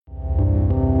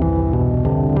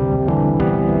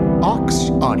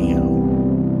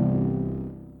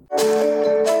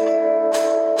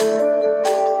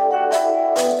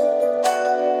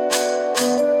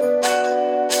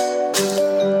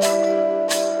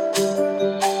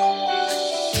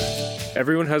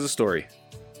Everyone has a story.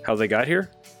 How they got here,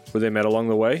 who they met along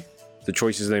the way, the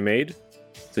choices they made,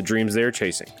 the dreams they are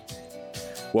chasing.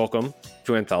 Welcome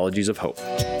to Anthologies of Hope.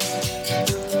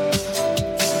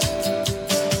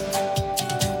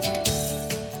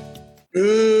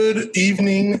 Good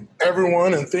evening,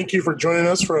 everyone, and thank you for joining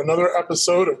us for another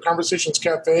episode of Conversations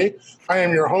Cafe. I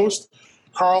am your host,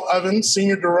 Carl Evans,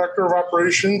 Senior Director of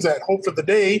Operations at Hope for the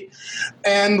Day,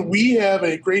 and we have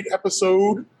a great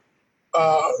episode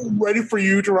ready for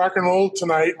you to rock and roll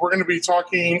tonight. We're going to be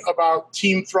talking about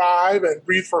Team Thrive and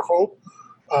Breathe for Hope,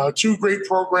 two great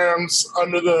programs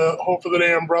under the Hope for the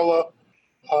Day umbrella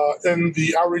and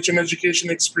the outreach and education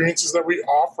experiences that we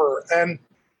offer. And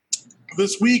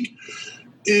this week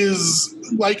is,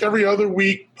 like every other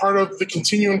week, part of the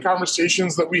continuing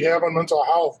conversations that we have on mental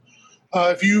health.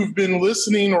 If you've been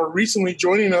listening or recently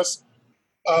joining us,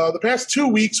 the past 2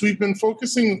 weeks we've been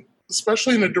focusing,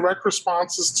 especially in the direct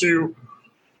responses to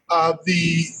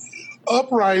the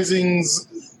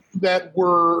uprisings that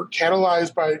were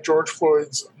catalyzed by George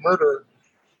Floyd's murder,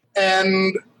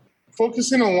 and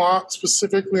focusing a lot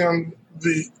specifically on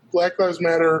the Black Lives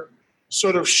Matter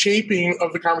sort of shaping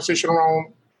of the conversation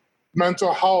around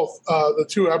mental health, the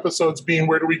two episodes being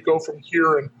where do we go from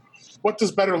here and what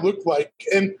does better look like.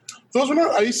 And those were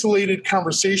not isolated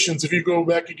conversations. If you go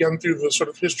back again through the sort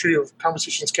of history of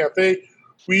Conversations Cafe,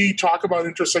 we talk about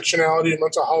intersectionality and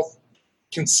mental health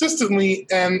consistently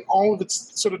and all of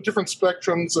its sort of different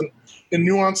spectrums and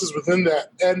nuances within that.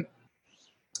 And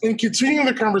in continuing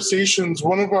the conversations,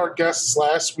 one of our guests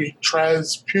last week,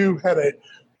 Trez Pugh, had a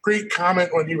great comment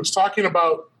when he was talking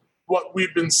about what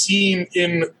we've been seeing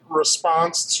in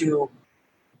response to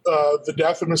the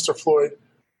death of Mr. Floyd,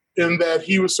 in that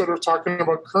he was sort of talking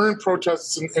about current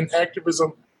protests and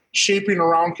activism shaping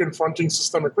around confronting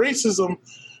systemic racism.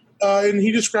 And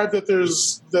he described that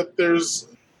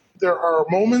there are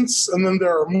moments and then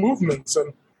there are movements.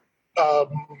 And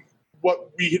what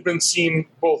we had been seeing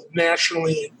both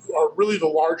nationally are really the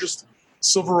largest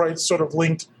civil rights sort of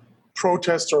linked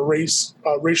protests or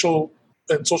racial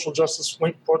and social justice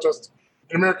linked protests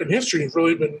in American history have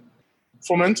really been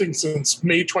fomenting since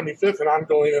May 25th and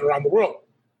ongoing and around the world.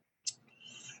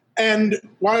 And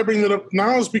why I bring that up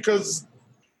now is because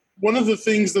one of the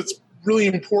things that's really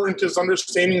important is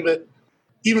understanding that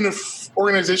even if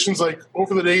organizations like Hope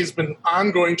for the Day has been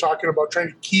ongoing talking about trying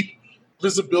to keep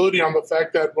visibility on the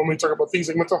fact that when we talk about things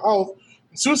like mental health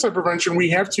and suicide prevention, we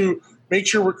have to make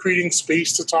sure we're creating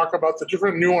space to talk about the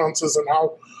different nuances and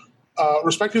how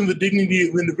respecting the dignity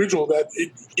of the individual, that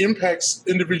it impacts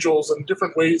individuals in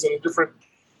different ways and in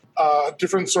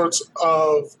different sorts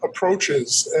of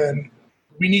approaches. And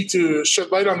we need to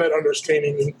shed light on that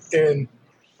understanding. And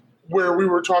where we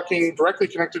were talking directly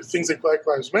connected to things like Black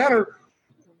Lives Matter,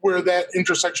 where that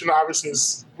intersection obviously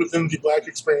is within the Black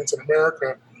experience in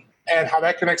America, and how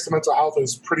that connects to mental health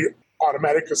is pretty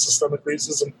automatic because systemic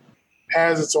racism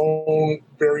has its own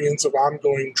variants of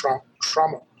ongoing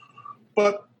trauma.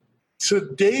 But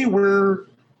today we're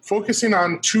focusing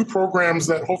on two programs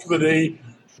that Hope for the Day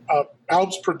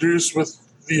helps produce with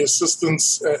the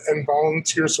assistance and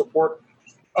volunteer support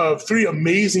of three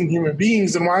amazing human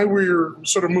beings. And why we're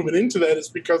sort of moving into that is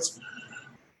because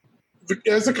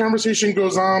as the conversation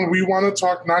goes on, we want to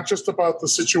talk not just about the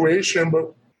situation,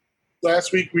 but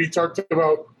last week we talked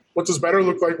about what does better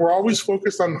look like. We're always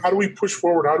focused on how do we push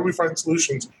forward? How do we find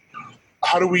solutions?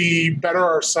 How do we better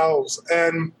ourselves?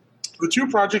 And the two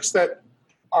projects that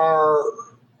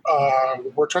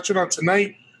we're touching on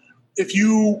tonight, if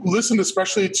you listened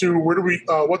especially to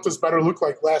what does better look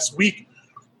like last week,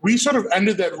 we sort of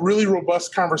ended that really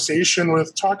robust conversation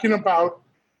with talking about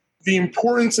the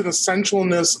importance and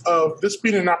essentialness of this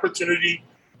being an opportunity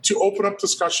to open up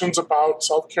discussions about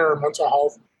self-care and mental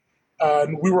health.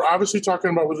 And we were obviously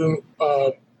talking about within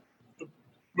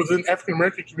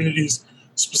African-American communities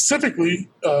specifically,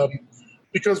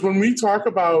 because when we talk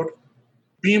about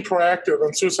being proactive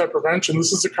on suicide prevention,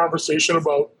 this is a conversation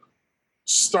about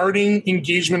starting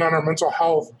engagement on our mental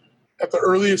health at the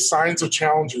earliest signs of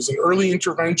challenges and early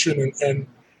intervention and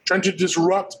trying to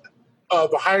disrupt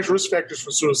the highest risk factors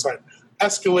for suicide,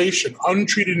 escalation,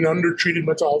 untreated and undertreated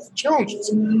mental health challenges.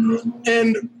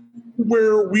 And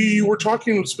where we were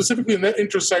talking specifically in that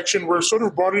intersection, we're sort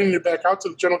of broadening it back out to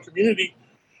the general community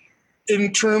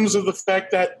in terms of the fact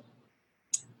that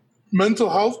mental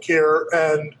health care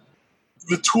and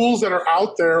the tools that are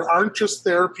out there aren't just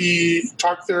therapy,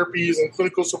 talk therapies and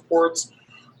clinical supports.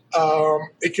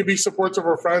 It could be supports of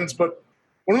our friends, but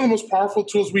one of the most powerful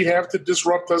tools we have to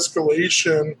disrupt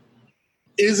escalation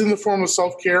is in the form of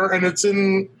self-care, and it's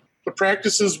in the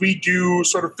practices we do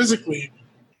sort of physically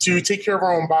to take care of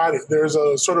our own body. There's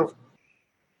a sort of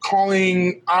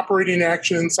calling operating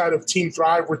action inside of Team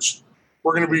Thrive, which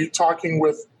we're going to be talking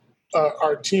with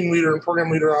our team leader and program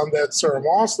leader on that, Sarah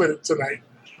Moss, later tonight,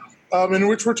 in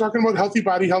which we're talking about healthy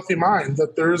body, healthy mind,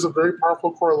 that there is a very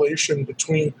powerful correlation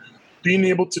between being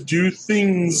able to do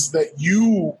things that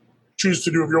you choose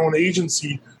to do of your own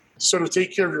agency, sort of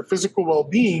take care of your physical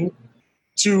well-being,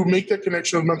 to make that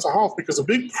connection with mental health. Because a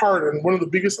big part and one of the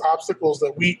biggest obstacles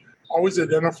that we always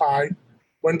identify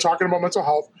when talking about mental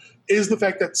health is the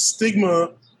fact that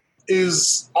stigma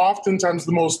is oftentimes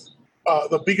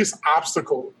the biggest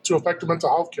obstacle to effective mental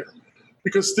health care.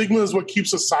 Because stigma is what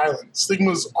keeps us silent.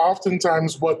 Stigma is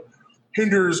oftentimes what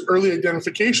hinders early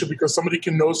identification, because somebody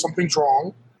can know something's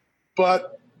wrong,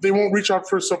 but they won't reach out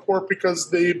for support because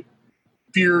they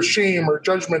fear shame or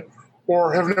judgment,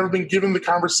 or have never been given the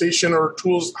conversation or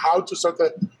tools how to start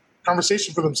that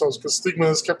conversation for themselves, because stigma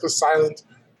has kept us silent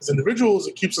as individuals.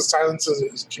 It keeps us silent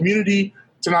as a community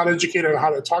to not educate on how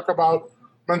to talk about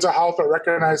mental health or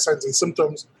recognize signs and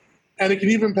symptoms. And it can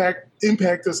even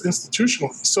impact us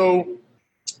institutionally. So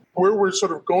where we're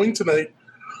sort of going tonight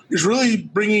is really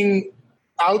bringing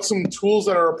out some tools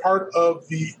that are a part of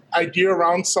the idea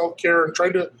around self-care, and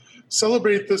trying to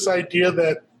celebrate this idea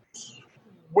that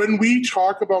when we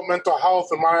talk about mental health,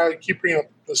 and why I keep bringing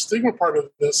up the stigma part of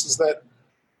this, is that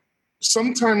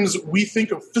sometimes we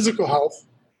think of physical health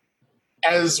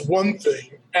as one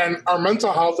thing, and our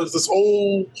mental health is this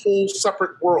whole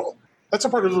separate world. That's a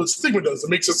part of what stigma does. It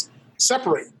makes us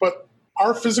separate. But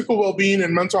our physical well-being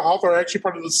and mental health are actually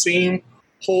part of the same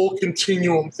whole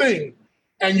continuum thing.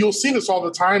 And you'll see this all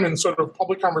the time in sort of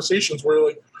public conversations where,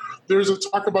 like, there's a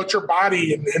talk about your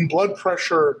body and blood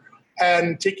pressure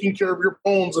and taking care of your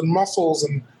bones and muscles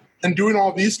and doing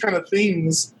all these kind of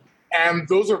things. And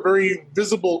those are very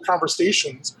visible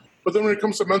conversations. But then when it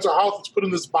comes to mental health, it's put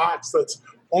in this box that's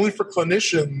only for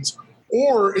clinicians,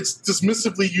 or it's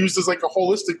dismissively used as like a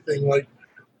holistic thing. Like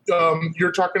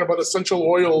you're talking about essential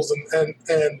oils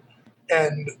and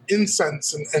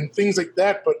incense and things like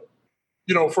that. But,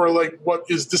 you know, for like what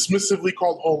is dismissively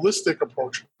called holistic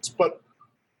approaches. But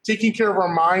taking care of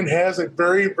our mind has a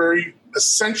very, very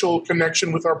essential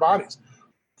connection with our bodies.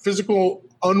 Physical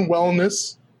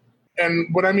unwellness,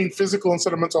 and what I mean physical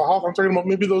instead of mental health, I'm talking about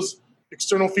maybe those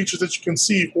external features that you can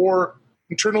see, or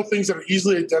internal things that are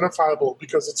easily identifiable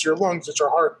because it's your lungs, it's your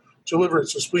heart, it's your liver,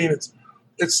 it's your spleen.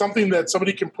 It's something that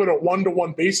somebody can put a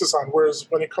one-to-one basis on. Whereas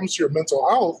when it comes to your mental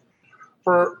health,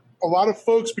 for a lot of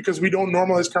folks, because we don't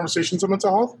normalize conversations of mental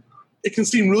health, it can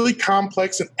seem really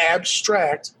complex and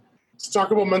abstract to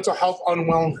talk about mental health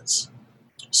unwellness.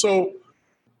 So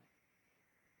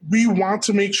we want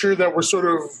to make sure that we're sort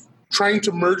of trying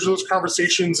to merge those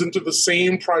conversations into the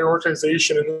same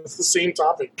prioritization, and it's the same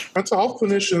topic. Mental health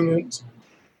clinicians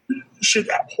should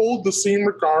hold the same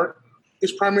regard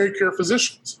as primary care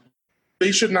physicians.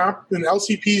 They should not, an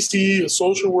LCPC, a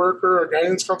social worker, a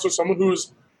guidance counselor, someone who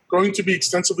is going to be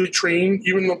extensively trained,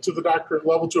 even up to the doctorate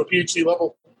level, to a PhD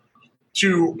level,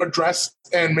 to address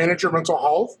and manage your mental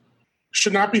health,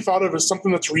 should not be thought of as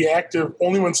something that's reactive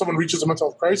only when someone reaches a mental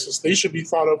health crisis. They should be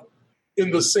thought of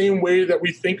in the same way that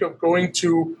we think of going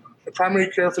to a primary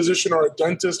care physician or a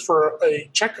dentist for a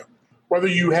checkup. Whether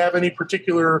you have any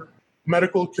particular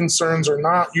medical concerns or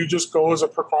not, you just go as a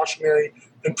precautionary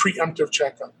and preemptive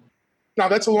checkup. Now,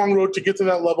 that's a long road to get to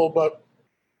that level, but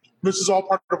this is all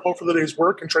part of Hope for the Day's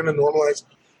work and trying to normalize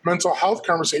mental health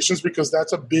conversations, because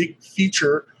that's a big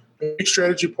feature, a big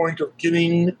strategy point of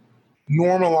getting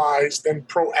normalized and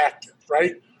proactive,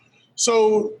 right?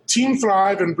 So Team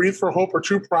Thrive and Breathe for Hope are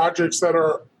two projects that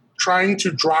are trying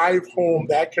to drive home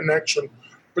that connection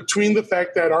between the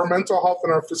fact that our mental health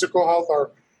and our physical health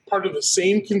are part of the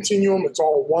same continuum. It's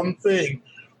all one thing.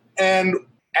 And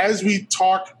as we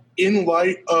talk in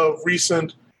light of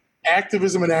recent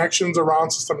activism and actions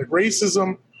around systemic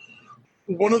racism,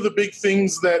 one of the big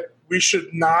things that we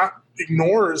should not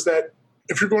ignore is that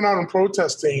if you're going out and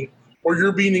protesting, or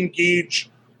you're being engaged,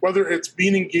 whether it's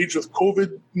being engaged with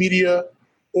COVID media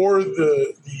or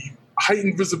the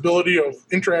heightened visibility of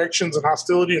interactions and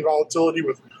hostility and volatility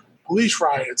with police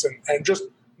riots and just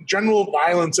general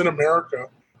violence in America,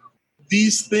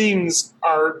 these things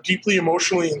are deeply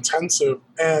emotionally intensive,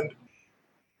 and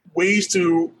ways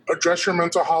to address your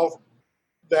mental health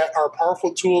that are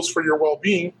powerful tools for your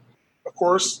well-being. Of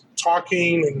course,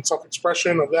 talking and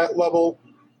self-expression of that level,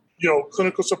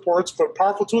 clinical supports, but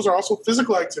powerful tools are also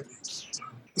physical activities.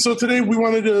 So today we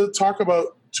wanted to talk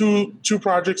about two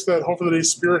projects that Hope for the Day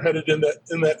spearheaded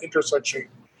in that intersection.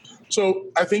 So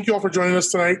I thank you all for joining us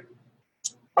tonight.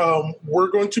 We're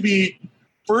going to be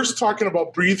first talking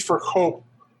about Breathe for Hope,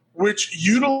 which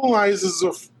utilizes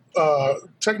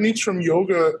techniques from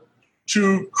yoga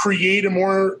to create a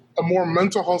more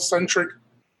mental health centric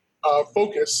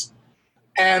focus.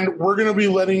 And we're going to be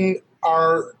letting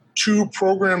our two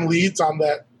program leads on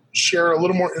that share a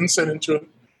little more insight into it.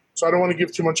 So I don't want to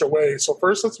give too much away. So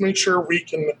first, let's make sure we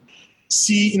can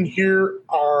see and hear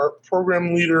our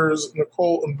program leaders,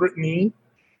 Nicole and Brittany.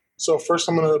 So first,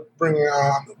 I'm going to bring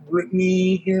on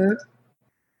Brittany here.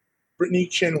 Brittany,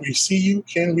 can we see you?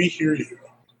 Can we hear you?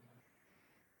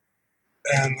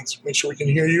 And let's make sure we can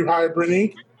hear you. Hi,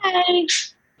 Brittany. Hi.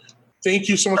 Thank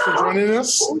you so much for joining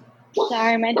us.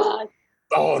 Sorry, my dog.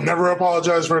 Oh, never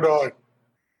apologize for a dog.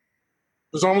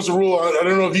 There's almost a rule. I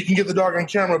don't know if you can get the dog on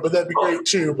camera, but that'd be great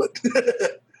too. But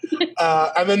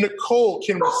and then Nicole,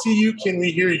 can we see you? Can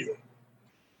we hear you?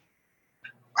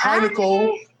 Hi,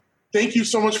 Nicole. Thank you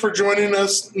so much for joining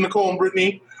us, Nicole and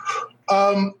Brittany.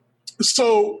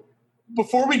 So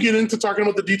before we get into talking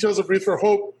about the details of Breathe for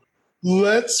Hope,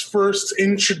 let's first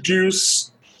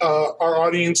introduce our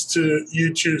audience to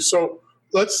you two. So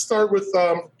let's start with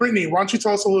Brittany. Why don't you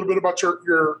tell us a little bit about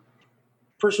your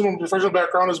personal and professional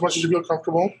background as much as you feel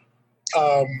comfortable.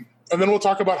 And then we'll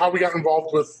talk about how we got involved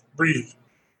with Breathe.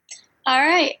 All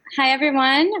right. Hi,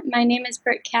 everyone. My name is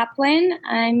Britt Kaplan.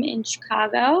 I'm in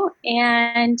Chicago,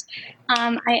 and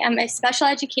I am a special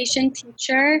education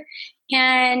teacher.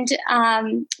 And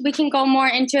we can go more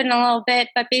into it in a little bit,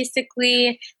 but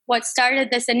basically what started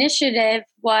this initiative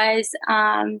was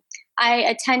I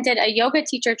attended a yoga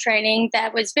teacher training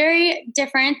that was very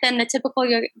different than the typical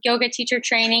yoga teacher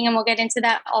training, and we'll get into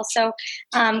that also,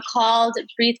 called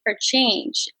Breathe for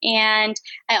Change. And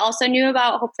I also knew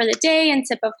about Hope for the Day and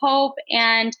Sip of Hope,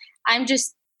 and I'm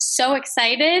just so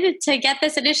excited to get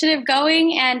this initiative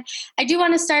going. And I do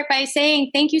want to start by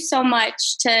saying thank you so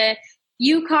much to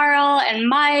you, Carl, and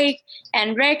Mike,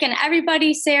 and Rick, and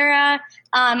everybody, Sarah,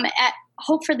 at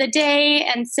Hope for the Day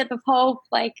and Sip of Hope.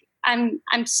 Like,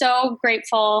 I'm so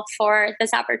grateful for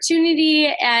this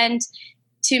opportunity and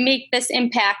to make this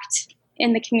impact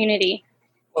in the community.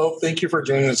 Well, thank you for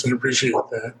joining us and appreciate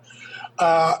that.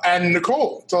 And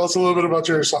Nicole, tell us a little bit about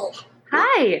yourself.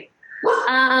 Hi,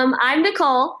 I'm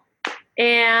Nicole,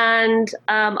 and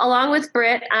along with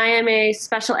Britt, I am a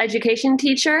special education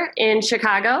teacher in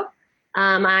Chicago.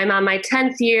 I'm on my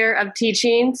 10th year of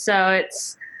teaching, so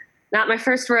it's not my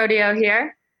first rodeo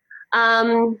here.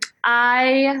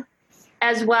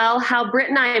 As well, how Britt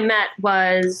and I met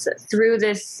was through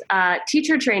this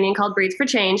teacher training called Breathe for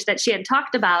Change that she had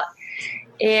talked about.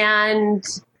 And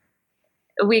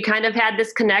we kind of had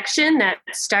this connection that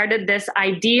started this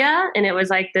idea, and it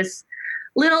was like this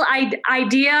little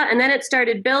idea, and then it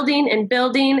started building,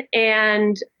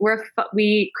 and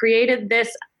we created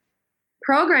this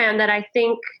program that I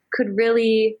think could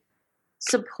really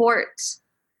support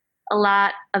a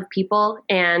lot of people,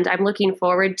 and I'm looking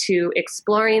forward to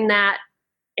exploring that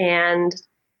and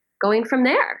going from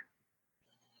there.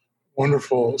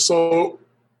 Wonderful. So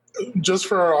just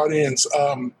for our audience,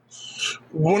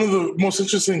 one of the most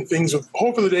interesting things with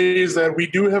Hope for the Day is that we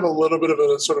do have a little bit of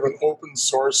a sort of an open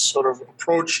source sort of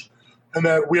approach, and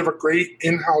that we have a great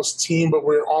in-house team, but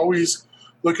we're always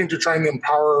looking to try and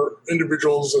empower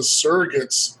individuals as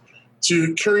surrogates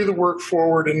to carry the work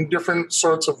forward in different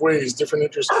sorts of ways, different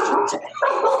intersections.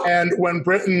 And when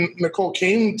Britt and Nicole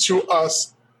came to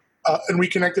us, and we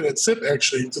connected at SIP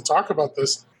actually to talk about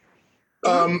this,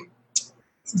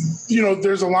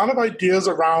 there's a lot of ideas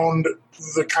around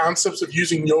the concepts of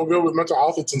using yoga with mental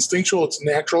health. It's instinctual, it's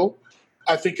natural.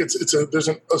 I think there's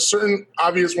a certain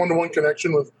obvious one-to-one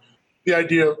connection with the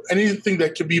idea of anything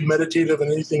that can be meditative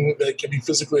and anything that can be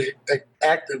physically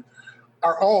active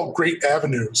are all great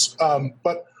avenues.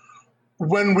 But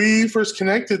when we first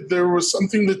connected, there was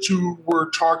something that you were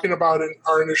talking about in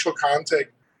our initial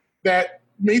contact that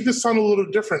made this sound a little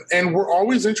different. And we're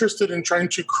always interested in trying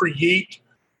to create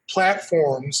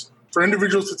platforms for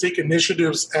individuals to take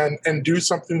initiatives and do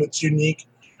something that's unique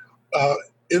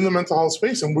in the mental health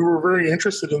space. And we were very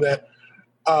interested in that,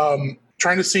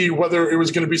 trying to see whether it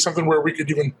was going to be something where we could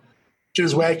even get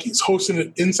as wacky as hosting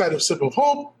it inside of Sip of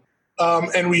Hope.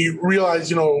 And we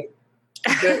realized,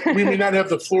 that we may not have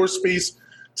the floor space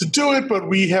to do it, but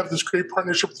we have this great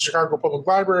partnership with the Chicago Public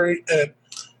Library, and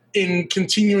in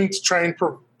continuing to try and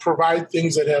provide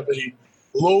things that have a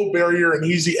low barrier and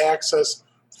easy access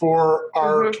for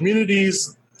our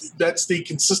communities that stay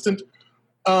consistent.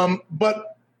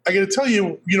 But I got to tell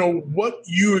you, what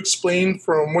you explained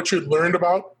from what you had learned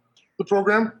about the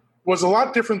program was a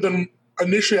lot different than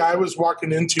initially I was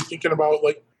walking into thinking about,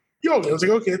 like, yoga. I was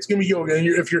like, okay, it's going to be yoga. And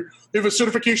if you have a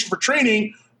certification for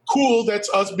training, cool, that's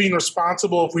us being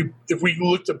responsible if we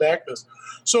look to back this.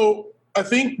 So I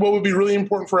think what would be really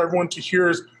important for everyone to hear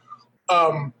is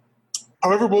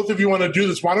however both of you want to do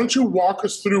this, why don't you walk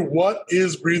us through what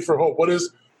is Breathe for Hope? What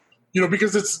is,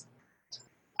 because this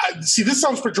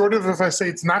sounds pejorative if I say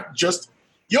it's not just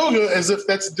yoga, as if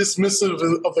that's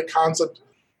dismissive of the concept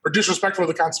or disrespectful of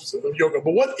the concept of yoga.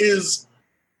 But what is,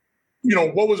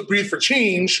 what was Breathe for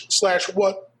Change /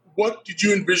 what did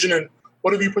you envision and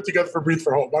what have you put together for Breathe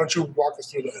for Hope? Why don't you walk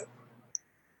us through that?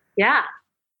 Yeah.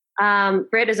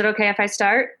 Britt, is it okay if I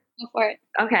start? Go for it.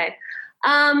 Okay.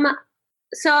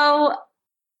 So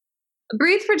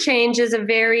Breathe for Change is a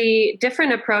very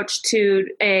different approach to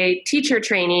a teacher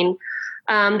training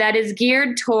that is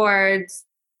geared towards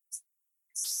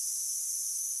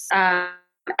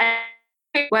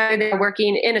whether they're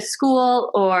working in a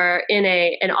school or in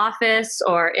an office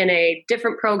or in a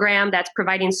different program that's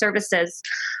providing services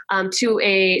to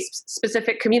a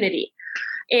specific community.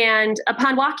 And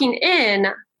upon walking in,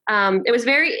 it was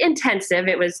very intensive.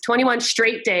 It was 21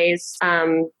 straight days,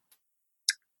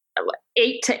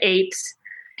 8 to 8.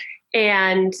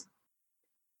 And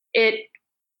it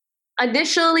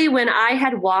initially, when I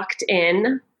had walked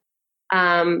in,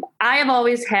 I have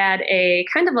always had a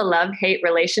kind of a love-hate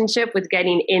relationship with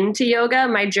getting into yoga.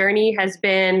 My journey has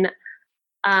been,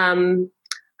 I'm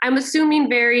assuming,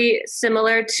 very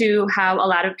similar to how a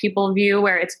lot of people view,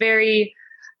 where it's very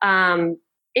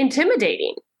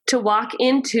intimidating to walk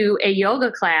into a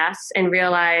yoga class and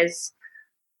realize,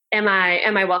 am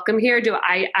I welcome here? Do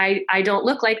I don't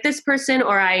look like this person,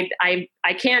 or I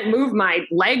can't move my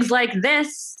legs like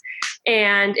this.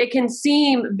 And it can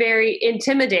seem very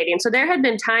intimidating. So there had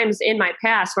been times in my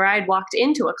past where I'd walked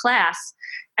into a class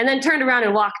and then turned around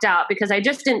and walked out because I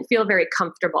just didn't feel very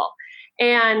comfortable.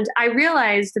 And I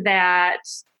realized that,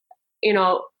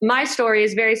 my story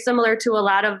is very similar to a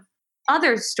lot of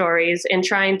other stories in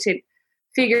trying to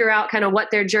figure out kind of what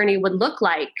their journey would look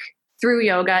like through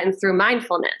yoga and through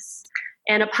mindfulness.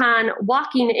 And upon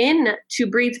walking in to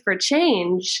Breathe for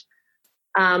Change,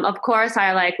 of course,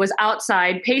 I was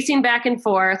outside pacing back and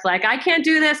forth, I can't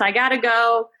do this. I got to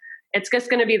go. It's just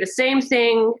going to be the same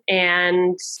thing.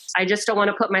 And I just don't want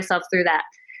to put myself through that.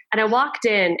 And I walked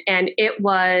in, and it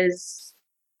was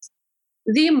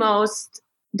the most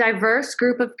diverse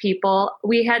group of people.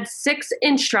 We had 6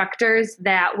 instructors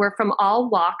that were from all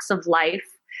walks of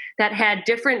life that had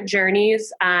different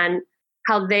journeys on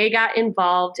how they got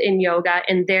involved in yoga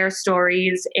and their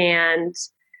stories. And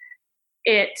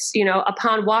it's,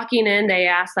 upon walking in, they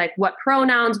asked what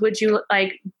pronouns would you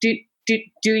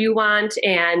do you want?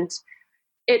 And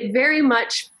it very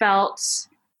much felt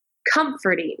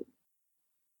comforting.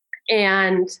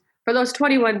 And for those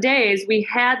 21 days, we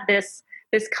had this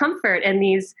comfort and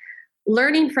these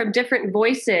learning from different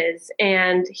voices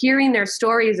and hearing their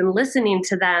stories and listening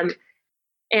to them.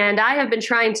 And I have been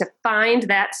trying to find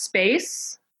that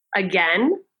space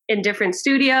again in different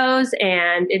studios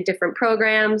and in different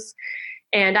programs.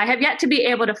 And I have yet to be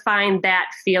able to find that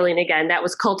feeling again that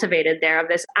was cultivated there, of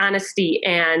this honesty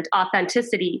and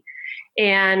authenticity.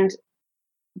 And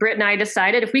Britt and I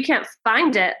decided, if we can't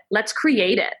find it, let's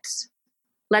create it.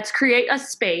 Let's create a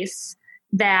space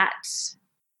that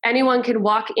anyone can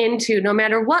walk into, no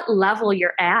matter what level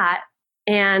you're at,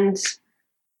 and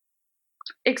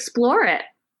explore it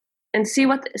and see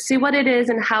what it is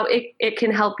and how it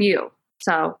can help you.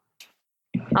 So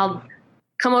I'll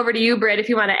come over to you, Britt, if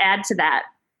you want to add to that.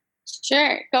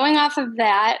 Sure. Going off of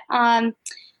that, my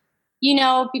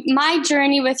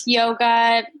journey with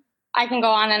yoga, I can go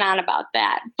on and on about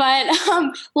that. But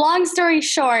long story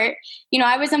short,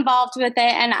 I was involved with it,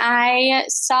 and I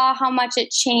saw how much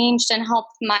it changed and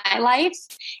helped my life.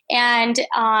 And,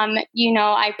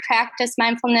 I practice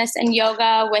mindfulness and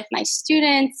yoga with my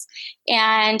students,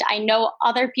 and I know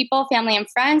other people, family and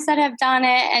friends, that have done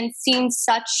it and seen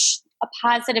such a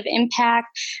positive impact.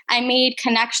 I made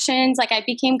connections. I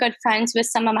became good friends with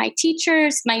some of my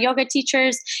teachers, my yoga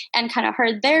teachers, and kind of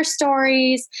heard their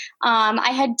stories.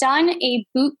 I had done a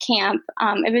boot camp.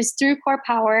 It was through Core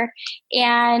Power,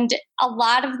 and a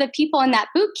lot of the people in that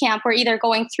boot camp were either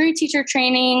going through teacher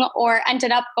training or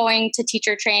ended up going to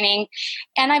teacher training.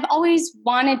 And I've always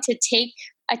wanted to take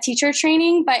a teacher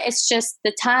training, but it's just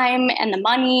the time and the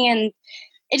money, and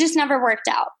it just never worked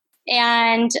out.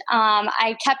 And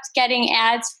I kept getting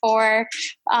ads for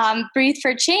Breathe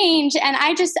for Change. And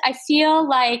I feel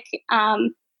like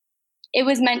it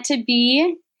was meant to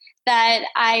be, that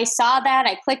I saw that,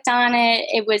 I clicked on it.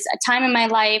 It was a time in my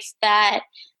life that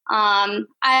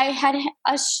I had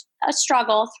a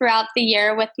struggle throughout the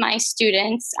year with my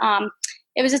students.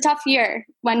 It was a tough year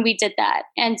when we did that.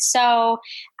 And so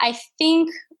I think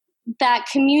that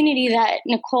community that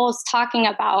Nicole is talking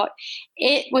about,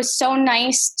 it was so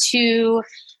nice to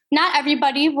not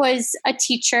everybody was a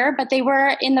teacher, but they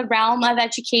were in the realm of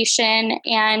education,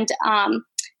 and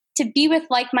to be with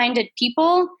like-minded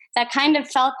people that kind of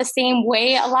felt the same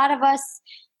way. A lot of us,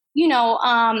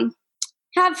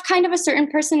 have kind of a certain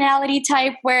personality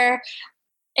type where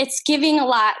it's giving a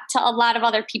lot to a lot of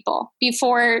other people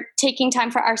before taking time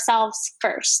for ourselves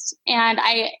first. And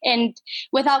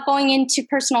without going into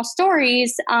personal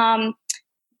stories,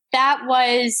 that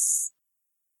was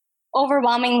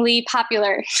overwhelmingly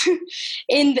popular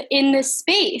in this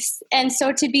space. And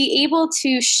so to be able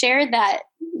to share that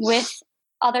with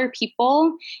other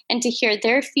people and to hear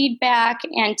their feedback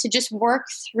and to just work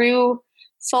through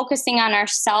focusing on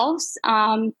ourselves,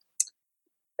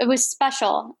 it was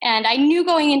special. And I knew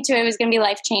going into it was going to be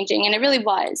life-changing, and it really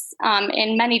was,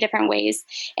 in many different ways.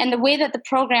 And the way that the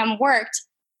program worked,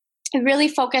 it really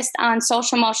focused on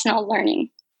social-emotional learning.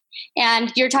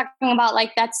 And you're talking about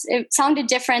it sounded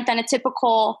different than a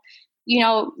typical,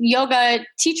 yoga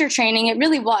teacher training. It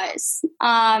really was.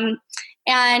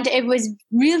 And it was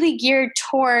really geared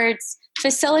towards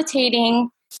facilitating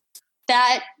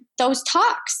those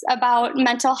talks about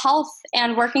mental health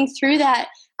and working through that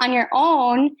on your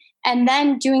own, and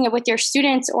then doing it with your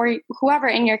students or whoever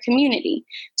in your community.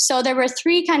 So there were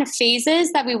 3 kind of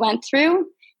phases that we went through.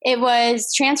 It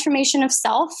was transformation of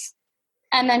self,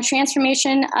 and then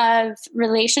transformation of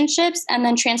relationships, and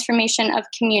then transformation of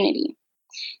community.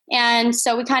 And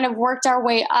so we kind of worked our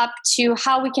way up to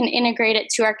how we can integrate it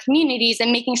to our communities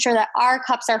and making sure that our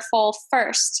cups are full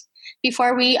first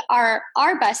before we are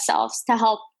our best selves to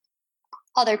help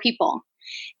other people.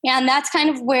 And that's kind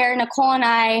of where Nicole and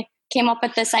I came up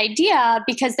with this idea,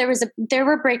 because there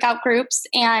were breakout groups,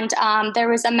 and there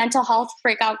was a mental health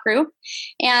breakout group,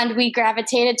 and we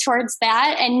gravitated towards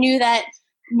that and knew that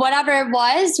whatever it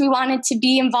was, we wanted to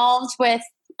be involved with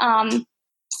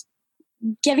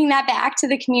giving that back to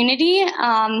the community,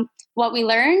 what we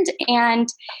learned. And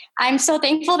I'm so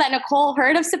thankful that Nicole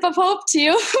heard of Sip of Hope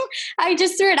too. I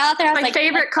just threw it out there. I was my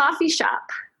favorite coffee shop.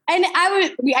 And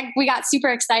we got super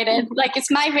excited.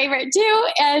 It's my favorite too.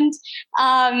 And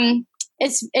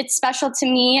it's special to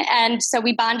me. And so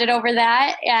we bonded over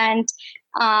that. And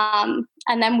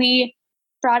then we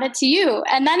brought it to you.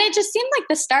 And then it just seemed like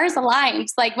the stars aligned.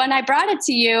 When I brought it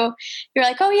to you, you're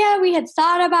like, oh yeah, we had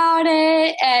thought about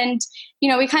it. And,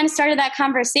 we kind of started that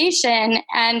conversation,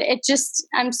 and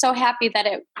I'm so happy that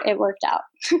it worked out.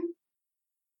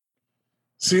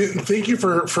 See, thank you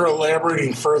for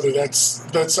elaborating further.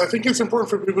 That's I think it's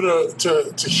important for people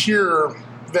to hear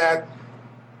that,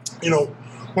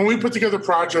 when we put together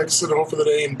projects at Hope for the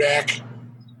Day and back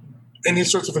any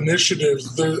sorts of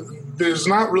initiatives, there's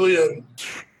not really a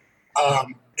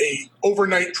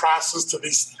overnight process to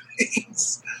these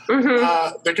things.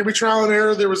 Mm-hmm. There can be trial and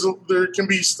error. There can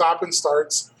be stop and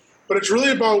starts, but it's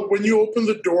really about when you open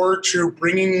the door to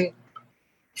bringing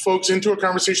folks into a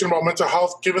conversation about mental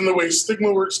health, given the way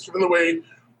stigma works, given the way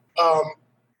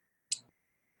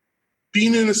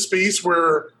being in a space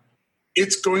where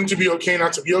it's going to be okay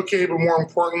not to be okay, but more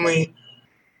importantly,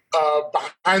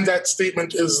 behind that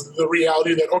statement is the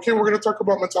reality that, okay, we're going to talk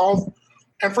about mental health.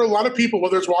 And for a lot of people,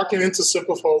 whether it's walking into Sip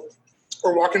of Hope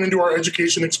or walking into our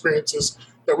education experiences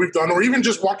that we've done, or even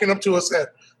just walking up to us at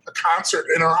a concert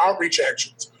in our outreach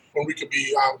actions when we could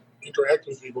be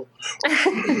interacting with people,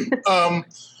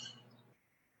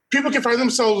 people can find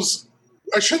themselves,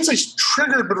 I shouldn't say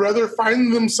triggered, but rather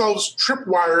find themselves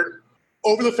tripwired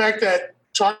over the fact that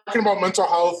talking about mental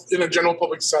health in a general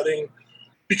public setting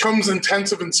becomes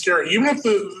intensive and scary. Even if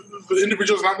the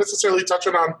individual is not necessarily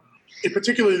touching on a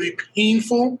particularly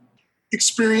painful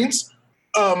experience,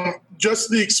 just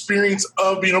the experience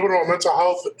of being open about mental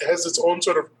health has its own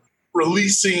sort of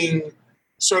releasing,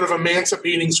 sort of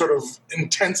emancipating sort of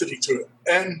intensity to it.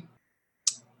 And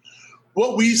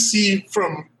what we see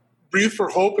from Breathe for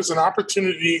Hope is an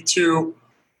opportunity to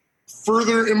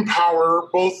further empower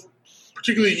both,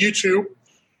 particularly you two,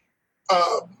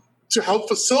 to help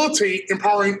facilitate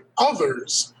empowering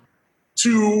others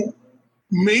to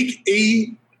make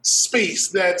a space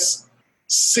that's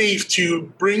safe to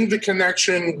bring the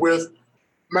connection with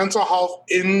mental health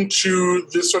into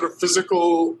this sort of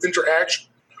physical interaction.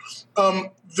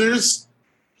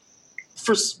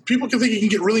 People can think it can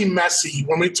get really messy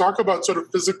when we talk about sort of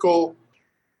physical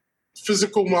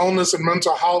wellness and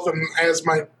mental health. And as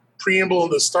my preamble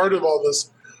and the start of all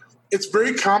this, it's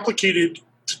very complicated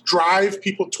to drive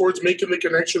people towards making the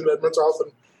connection that mental health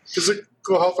and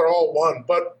physical health are all one.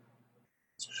 But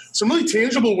some really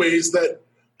tangible ways that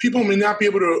people may not be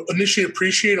able to initially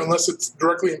appreciate unless it's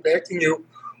directly impacting you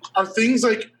are things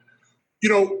like,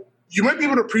 you might be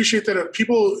able to appreciate that if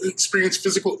people experience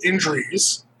physical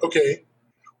injuries, okay,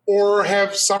 or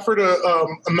have suffered a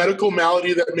medical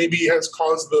malady that maybe has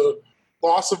caused the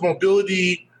loss of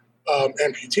mobility,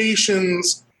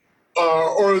 amputations,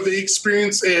 or they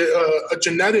experience a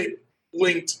genetic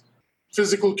linked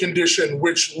physical condition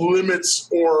which limits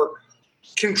or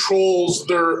controls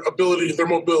their ability, their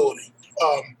mobility,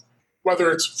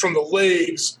 whether it's from the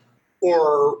legs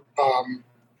or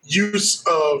use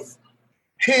of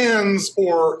hands,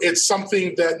 or it's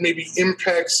something that maybe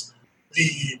impacts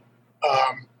the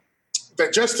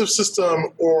digestive system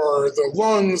or the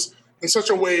lungs in such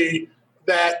a way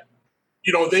that,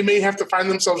 they may have to find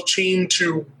themselves chained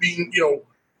to being,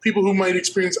 people who might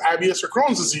experience IBS or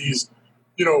Crohn's disease,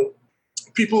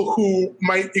 people who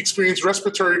might experience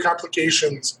respiratory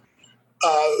complications,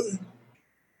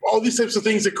 all these types of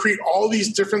things that create all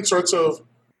these different sorts of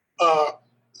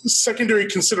secondary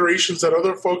considerations that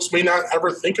other folks may not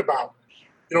ever think about.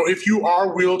 If you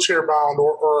are wheelchair bound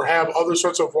or have other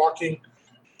sorts of walking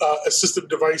assistive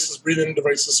devices, breathing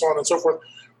devices, so on and so forth,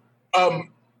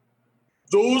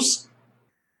 those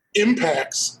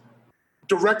impacts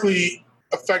directly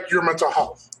affect your mental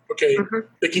health. Okay,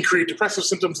 They can create depressive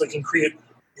symptoms. They can create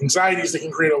anxieties. They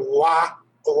can create a lot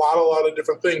of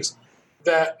different things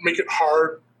that make it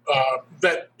hard,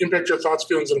 that impact your thoughts,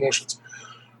 feelings, and emotions.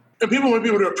 And people might be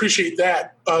able to appreciate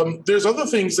that. There's other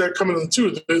things that come in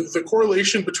too. The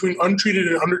correlation between untreated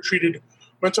and undertreated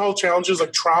mental health challenges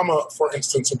like trauma, for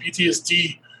instance, and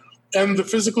PTSD, and the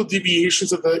physical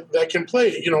deviations that can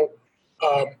play.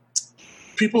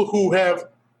 People who have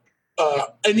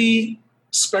any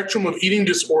spectrum of eating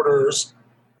disorders,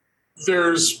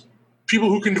 there's people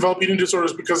who can develop eating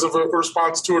disorders because of a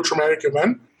response to a traumatic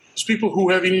event. There's people who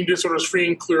have eating disorders free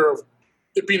and clear of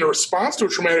it being a response to a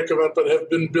traumatic event, but have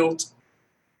been built.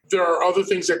 There are other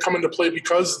things that come into play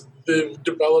because they've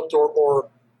developed or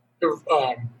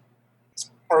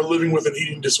are living with an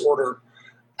eating disorder.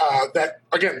 That,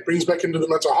 again, brings back into the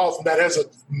mental health, and that has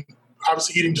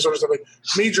obviously eating disorders have a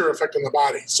major effect on the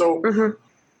body. So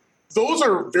those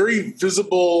are very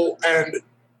visible and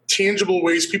tangible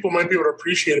ways people might be able to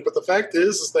appreciate it. But the fact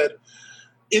is that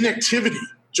inactivity,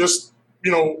 just,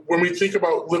 when we think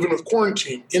about living with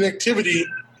quarantine, inactivity,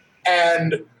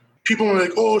 and people are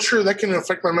like, oh, sure, that can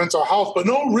affect my mental health. But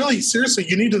no, really, seriously,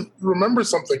 you need to remember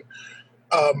something.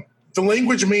 The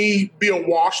language may be a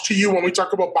wash to you when we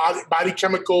talk about body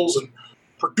chemicals and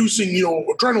producing,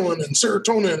 adrenaline and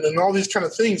serotonin and all these kind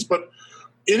of things. But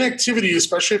inactivity,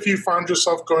 especially if you find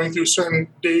yourself going through certain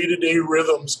day-to-day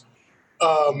rhythms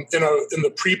in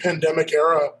the pre-pandemic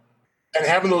era, and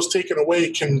having those taken away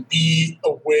can be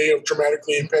a way of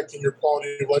dramatically impacting your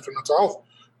quality of life and mental health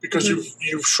because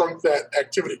you've shrunk that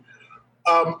activity.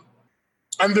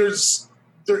 And there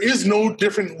is no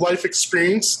different life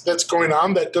experience that's going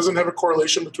on that doesn't have a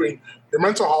correlation between your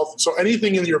mental health. So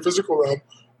anything in your physical realm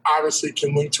obviously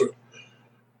can link to it.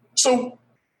 So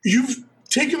you've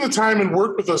taken the time and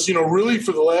worked with us, really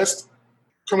for the last,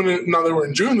 coming in now that we're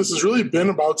in June, this has really been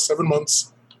about 7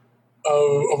 months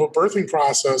of a birthing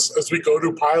process as we go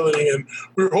to piloting. And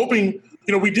we were hoping,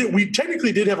 we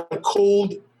technically did have a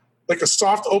cold, like a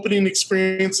soft opening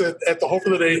experience at the Hope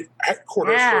of the Day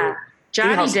headquarters. Yeah,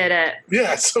 Johnny did it.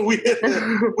 Yeah, so we've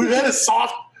had a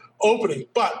soft opening.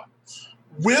 But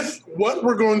with what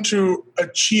we're going to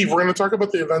achieve, we're going to talk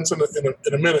about the events in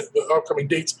a minute, the upcoming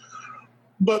dates.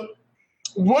 But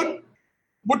what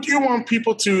do you want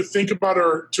people to think about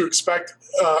or to expect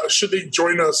should they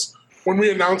join us when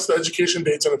we announce the education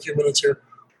dates in a few minutes here?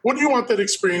 What do you want that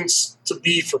experience to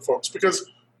be for folks? Because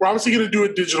we're obviously going to do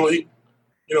it digitally.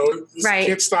 This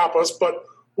can't stop us. But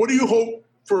what do you hope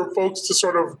for folks to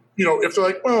sort of, if they're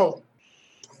like, well,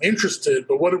 I'm interested,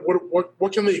 but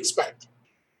what can they expect?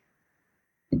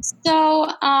 So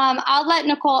I'll let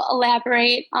Nicole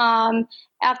elaborate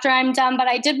after I'm done, but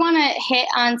I did want to hit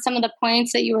on some of the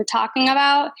points that you were talking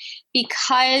about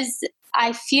because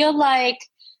I feel like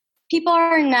people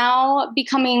are now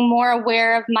becoming more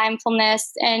aware of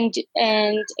mindfulness and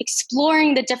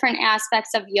exploring the different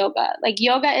aspects of yoga. Like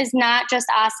yoga is not just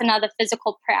asana, the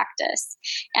physical practice.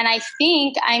 And I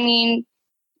think,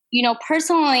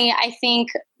 personally, I think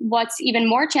what's even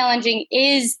more challenging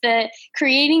is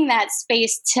creating that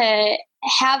space to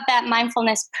have that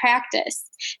mindfulness practice,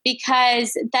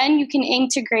 because then you can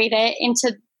integrate it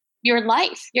into your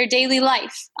life, your daily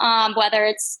life, whether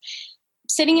it's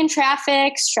sitting in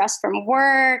traffic, stress from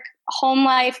work, home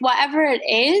life, whatever it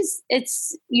is,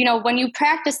 it's, when you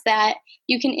practice that,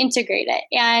 you can integrate it.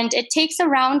 And it takes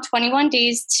around 21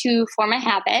 days to form a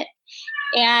habit.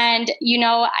 And,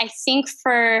 I think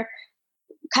for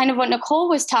kind of what Nicole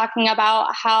was talking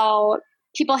about, how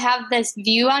people have this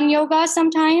view on yoga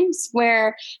sometimes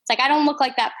where it's like, I don't look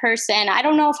like that person. I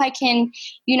don't know if I can,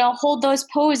 hold those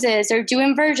poses or do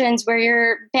inversions where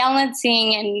you're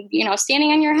balancing and,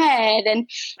 standing on your head. And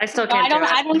I still can't do it.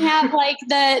 I don't have like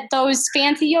those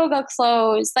fancy yoga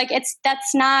clothes. Like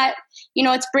that's not,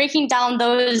 it's breaking down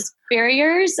those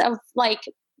barriers of like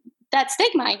that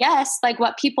stigma, I guess, like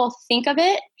what people think of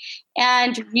it,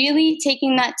 and really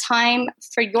taking that time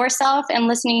for yourself and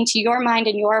listening to your mind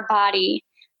and your body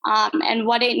and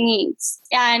what it needs.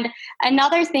 And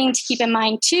another thing to keep in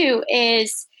mind too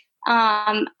is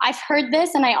I've heard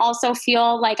this, and I also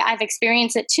feel like I've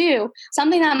experienced it too.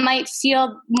 Something that might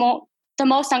feel the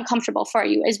most uncomfortable for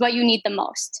you is what you need the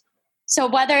most. So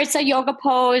whether it's a yoga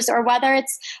pose or whether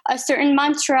it's a certain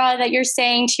mantra that you're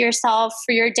saying to yourself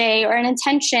for your day or an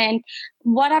intention,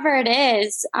 whatever it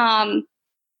is,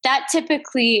 that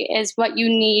typically is what you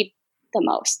need the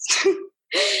most.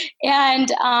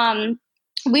 And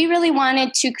we really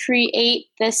wanted to create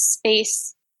this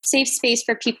safe space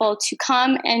for people to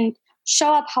come and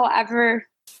show up however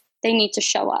they need to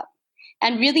show up,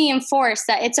 and really enforce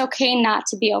that it's okay not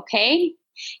to be okay.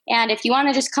 And if you want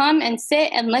to just come and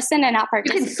sit and listen and not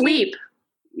participate, you can sleep.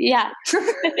 Yeah.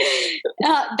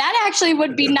 That actually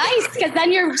would be nice, because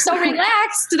then you're so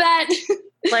relaxed that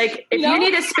like if you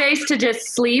need a space to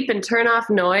just sleep and turn off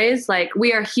noise, like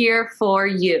we are here for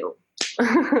you.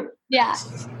 Yeah.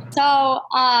 So,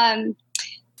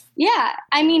 yeah,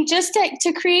 I mean, just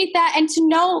to create that and to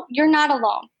know you're not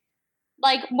alone.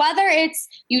 Like whether it's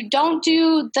you don't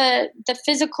do the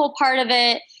physical part of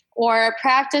it or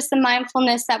practice the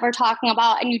mindfulness that we're talking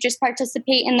about and you just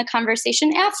participate in the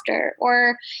conversation after,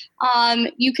 or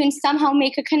you can somehow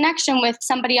make a connection with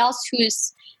somebody else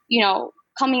who's,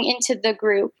 coming into the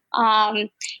group,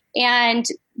 and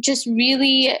just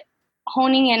really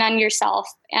honing in on yourself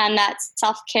and that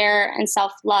self-care and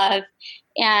self-love,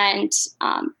 and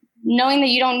knowing that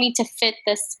you don't need to fit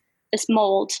this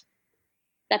mold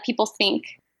that people think.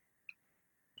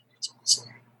 That's awesome.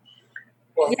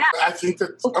 Well, yeah. I think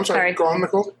that I'm sorry. Go on,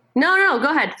 Nicole. No, go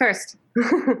ahead first.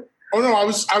 Oh no, I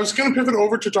was going to pivot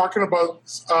over to talking about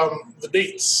the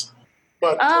dates,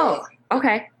 but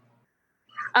okay.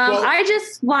 I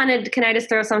just wanted. Can I just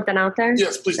throw something out there?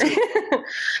 Yes, please do.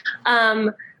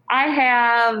 I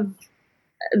have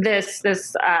this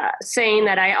saying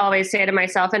that I always say to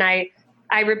myself, and I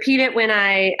repeat it when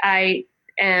I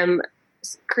am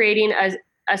creating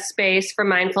a space for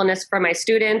mindfulness for my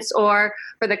students or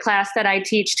for the class that I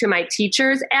teach to my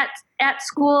teachers at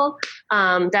school,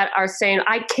 that are saying,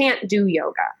 I can't do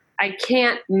yoga. I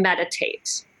can't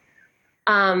meditate.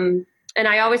 And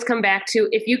I always come back to,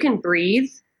 if you can breathe,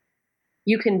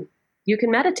 you can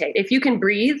meditate. If you can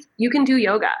breathe, you can do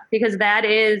yoga, because that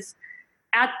is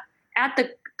at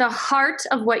the heart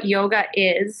of what yoga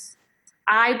is.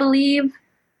 I believe,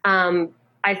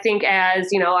 I think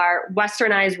as, our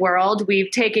westernized world, we've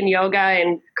taken yoga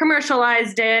and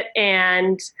commercialized it.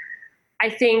 And I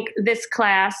think this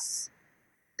class,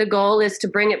 the goal is to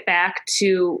bring it back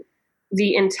to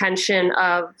the intention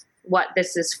of what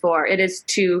this is for. It is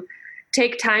to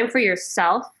take time for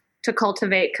yourself, to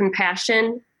cultivate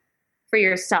compassion for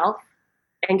yourself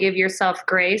and give yourself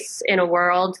grace in a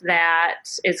world that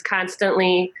is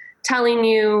constantly telling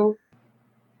you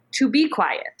to be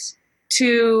quiet,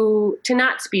 to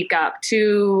not speak up,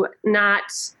 to not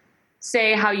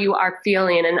say how you are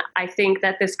feeling. And I think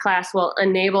that this class will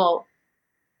enabled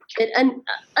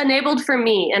for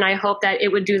me, and I hope that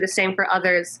it would do the same for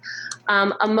others,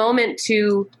 a moment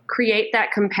to create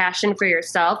that compassion for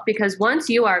yourself, because once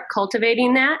you are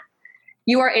cultivating that,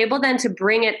 you are able then to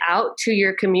bring it out to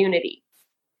your community.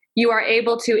 You are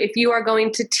able to, if you are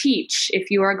going to teach, if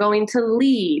you are going to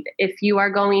lead, if you are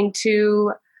going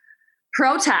to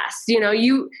protest,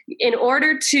 in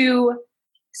order to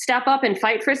step up and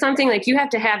fight for something, like you have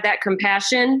to have that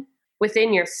compassion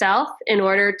within yourself in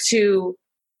order to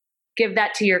give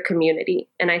that to your community.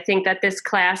 And I think that this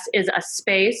class is a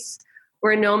space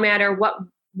where no matter what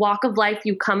walk of life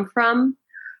you come from,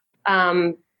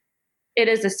 it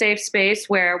is a safe space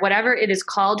where whatever it is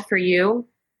called for you,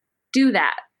 do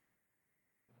that.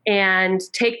 And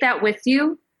take that with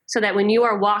you so that when you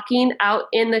are walking out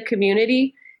in the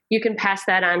community, you can pass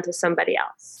that on to somebody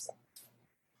else.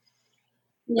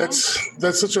 Yeah.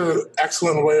 That's such an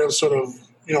excellent way of sort of,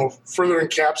 further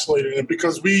encapsulating it,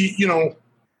 because we,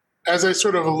 as I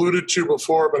sort of alluded to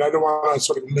before, but I don't want to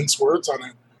sort of mince words on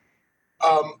it.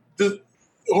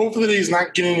 Hopefully he's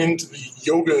not getting into the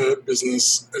yoga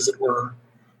business, as it were.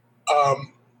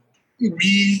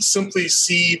 We simply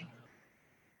see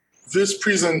this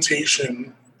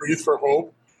presentation, Breathe for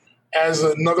Hope, as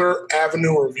another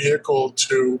avenue or vehicle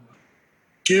to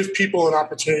give people an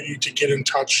opportunity to get in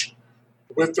touch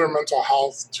with their mental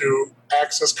health, to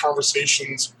access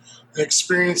conversations and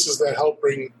experiences that help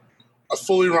bring a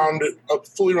fully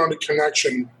rounded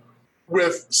connection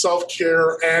with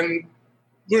self-care and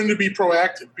learn to be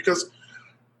proactive. Because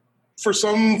for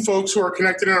some folks who are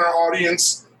connected in our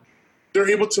audience, they're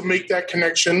able to make that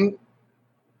connection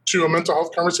to a mental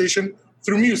health conversation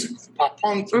through music, pop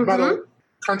punk, through metal,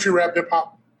 country rap, hip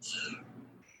hop.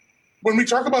 When we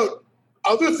talk about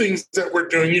other things that we're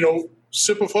doing,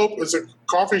 Sip of Hope as a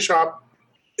coffee shop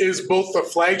is both a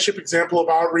flagship example of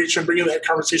outreach and bringing that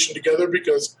conversation together,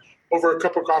 because over a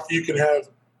cup of coffee you can have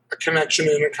a connection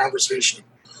and a conversation.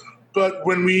 But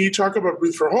when we talk about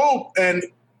Breathe for Hope and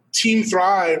Team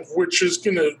Thrive, which is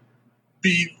going to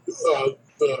be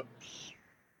the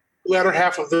latter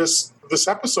half of this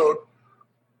episode,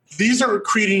 these are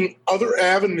creating other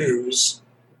avenues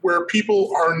where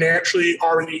people are naturally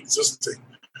already existing.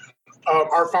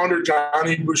 Our founder,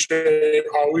 Johnny Boucher,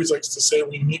 always likes to say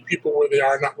we meet people where they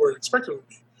are, not where we expect them to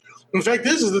be. And the fact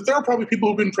is that there are probably people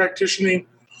who've been practicing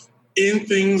in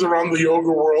things around the yoga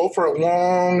world for a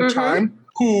long time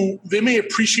who they may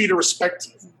appreciate or respect.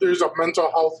 There's a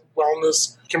mental health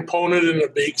wellness component in a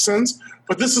vague sense,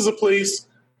 but this is a place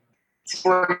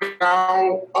for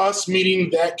now us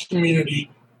meeting that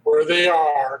community where they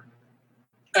are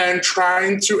and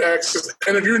trying to access.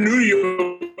 And if you're new to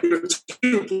yoga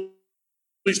too,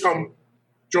 please come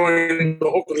join the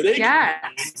Hope of the Day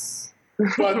Yes.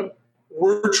 community. But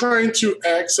we're trying to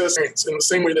access it in the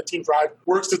same way that Team Thrive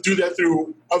works to do that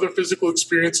through other physical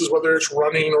experiences, whether it's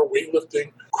running or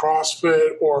weightlifting,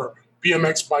 CrossFit or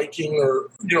BMX biking or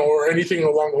anything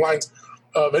along the lines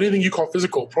of anything you call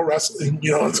physical, pro wrestling,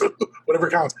 whatever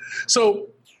counts. So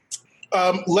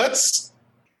let's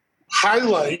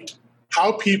highlight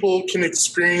how people can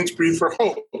experience Breathe for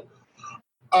Hope.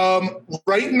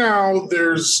 Right now,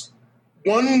 there's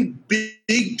one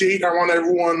big date I want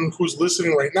everyone who's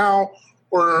listening right now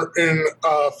or in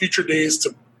future days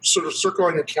to sort of circle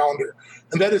on your calendar.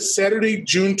 And that is Saturday,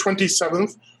 June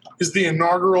 27th is the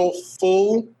inaugural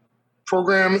full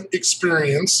program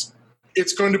experience.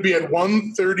 It's going to be at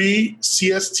 1:30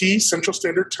 CST, Central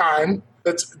Standard Time.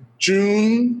 That's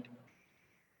June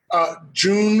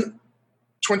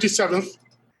 27th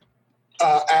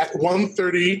at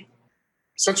 1:30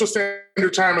 Central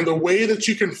Standard Time. And the way that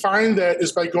you can find that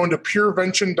is by going to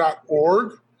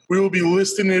purevention.org. We will be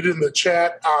listing it in the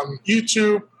chat on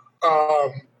YouTube.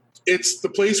 It's the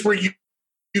place where you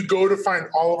go to find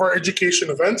all of our education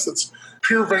events. That's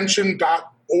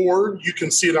purevention.org. You can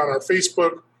see it on our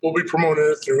Facebook. We'll be promoting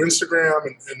it through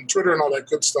Instagram and Twitter and all that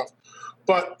good stuff.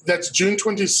 But that's June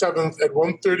 27th at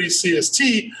 1:30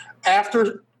 CST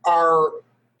after our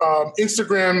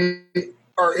Instagram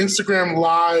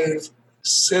Live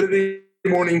Saturday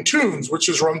Morning Tunes, which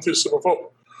is run through Sip of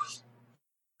Hope.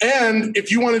 And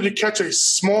if you wanted to catch a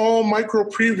small micro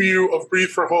preview of Breathe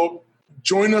for Hope,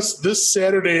 join us this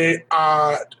Saturday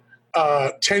at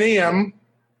 10 a.m.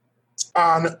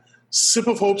 on Sip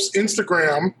of Hope's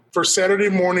Instagram for Saturday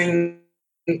Morning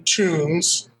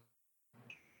Tunes,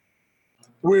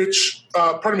 which,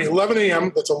 11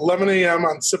 a.m. That's 11 a.m.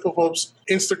 on Sip of Hope's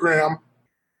Instagram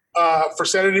for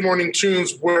Saturday Morning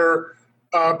Tunes, where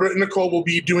Britt and Nicole will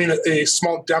be doing a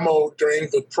small demo during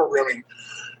the programming.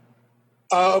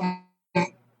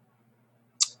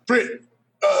 Britt,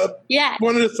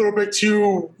 wanted to throw it back to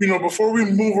you. Before we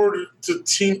move over to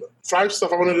Team Thrive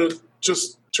stuff, I wanted to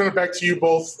just turn it back to you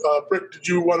both. Britt, did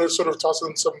you want to sort of toss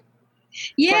in some?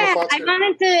 Yeah, I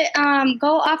wanted to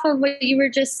go off of what you were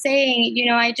just saying.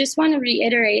 I just want to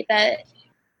reiterate that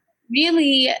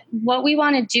really what we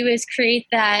want to do is create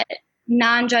that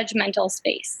non-judgmental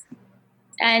space.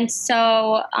 And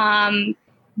so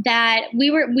that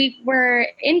we were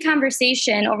in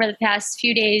conversation over the past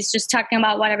few days just talking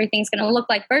about what everything's going to look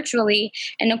like virtually.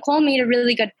 And Nicole made a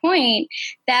really good point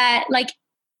that,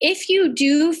 if you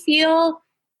do feel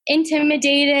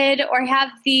intimidated or have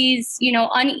these,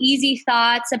 uneasy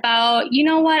thoughts about,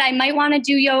 I might want to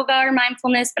do yoga or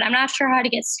mindfulness, but I'm not sure how to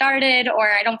get started,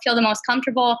 or I don't feel the most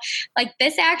comfortable,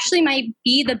 this actually might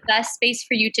be the best space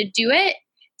for you to do it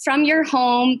from your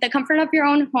home, the comfort of your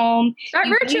own home. Start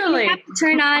virtually.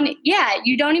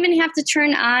 You don't even have to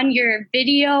turn on your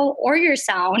video or your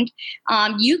sound.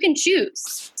 You can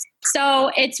choose.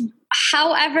 So it's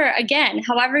however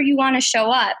you want to show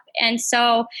up. And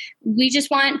so we just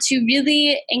want to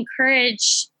really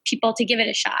encourage people to give it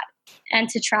a shot and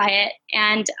to try it.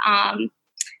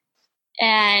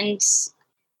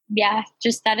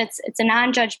 Just that it's a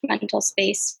non-judgmental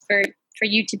space for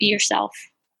you to be yourself.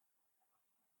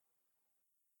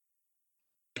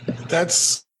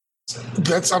 That's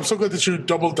I'm so glad that you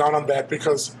doubled down on that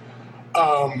because,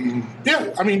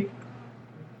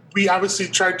 we obviously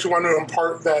tried to want to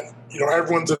impart that,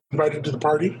 everyone's invited to the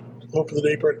party, Hope for the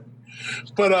Day party.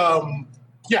 But,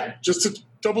 just to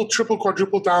double, triple,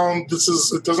 quadruple down,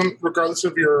 it doesn't, regardless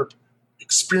of your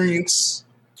experience,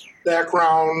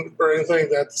 background, or anything,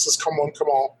 that this is come one, come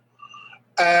all.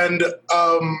 And,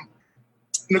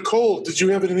 Nicole, did you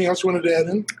have anything else you wanted to add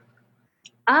in?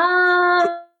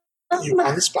 You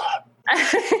on the spot.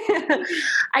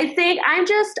 I think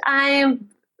I'm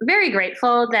very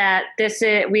grateful that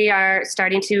we are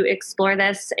starting to explore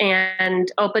this and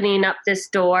opening up this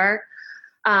door.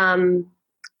 I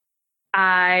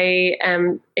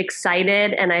am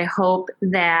excited, and I hope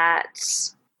that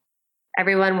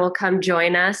everyone will come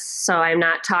join us. So I'm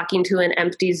not talking to an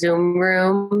empty Zoom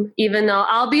room, even though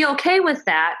I'll be okay with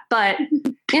that. But,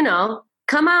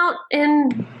 come out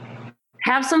and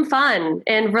have some fun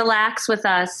and relax with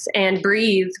us and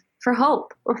breathe for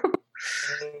hope.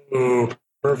 Ooh,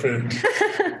 perfect.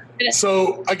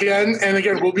 So again,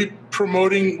 we'll be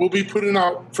putting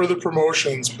out further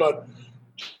promotions, but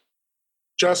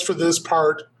just for this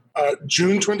part,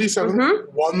 June 27th,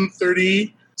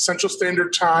 1:30 Central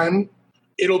Standard Time.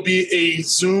 It'll be a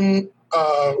Zoom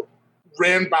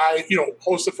ran by,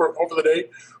 hosted for over the day,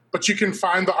 but you can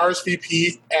find the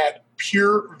RSVP at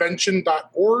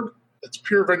purevention.org. That's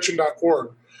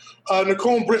purevention.org.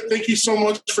 Nicole and Britt, thank you so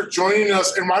much for joining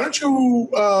us. And why don't you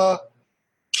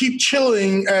keep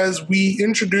chilling as we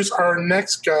introduce our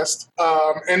next guest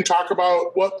and talk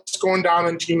about what's going down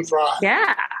in Team Thrive.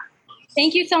 Yeah.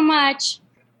 Thank you so much.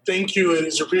 Thank you. It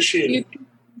is appreciated.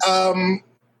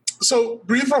 So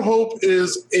Breathe for Hope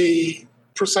is a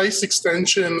precise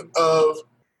extension of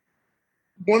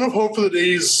one of Hope for the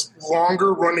Day's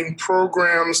longer-running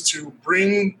programs to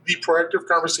bring the proactive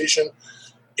conversation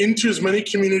into as many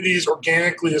communities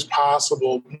organically as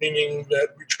possible, meaning that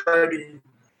we try to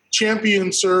champion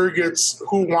surrogates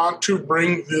who want to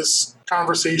bring this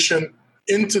conversation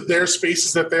into their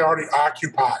spaces that they already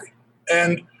occupy.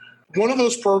 And one of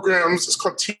those programs is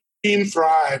called Team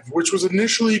Thrive, which was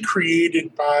initially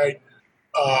created by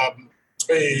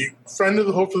a friend of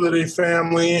the Hope for the Day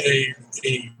family,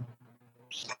 a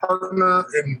partner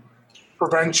in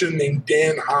prevention named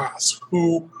Dan Haas,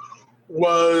 who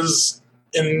was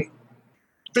a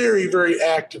very, very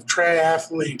active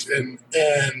triathlete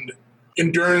and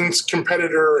endurance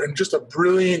competitor and just a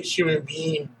brilliant human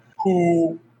being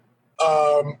who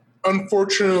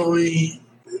unfortunately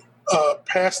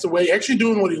passed away, actually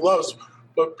doing what he loves,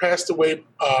 but passed away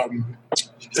from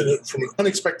an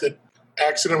unexpected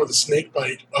accident with a snake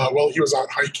bite while he was out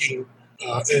hiking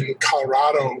in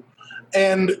Colorado.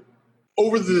 And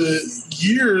over the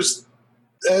years,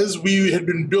 as we had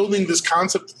been building this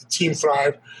concept of Team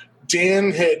Thrive,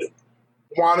 Dan had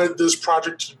wanted this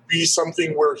project to be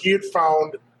something where he had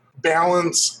found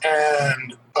balance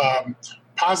and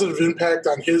positive impact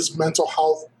on his mental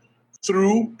health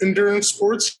through endurance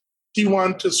sports. He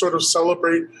wanted to sort of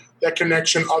celebrate that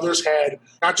connection others had,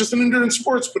 not just in endurance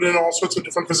sports, but in all sorts of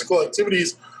different physical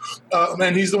activities.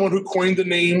 And he's the one who coined the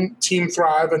name Team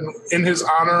Thrive. And in his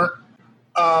honor,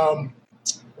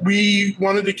 we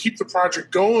wanted to keep the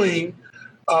project going,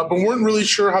 but weren't really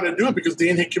sure how to do it because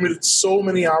Dan had committed so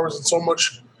many hours and so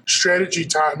much strategy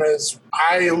time, as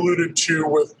I alluded to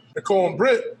with Nicole and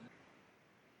Britt.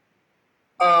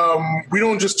 We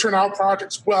don't just turn out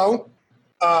projects. Well,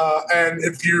 and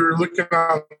if you're looking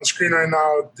on the screen right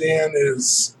now, Dan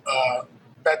is,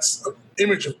 that's an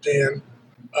image of Dan.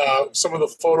 Some of the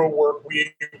photo work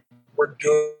we were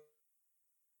doing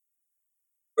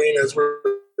as we're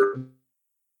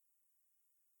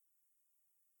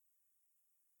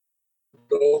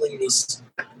building this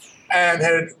and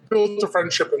had built a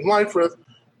friendship in life with.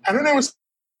 And then I was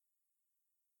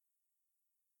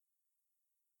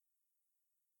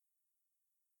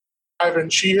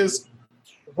and she has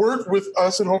worked with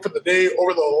us in Hope for the Day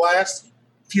over the last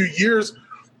few years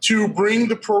to bring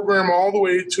the program all the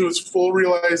way to its full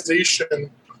realization,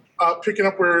 picking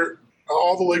up where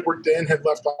all the legwork Dan had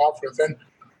left off with. And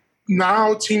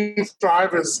now Team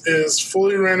Thrive is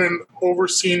fully run and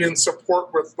overseen in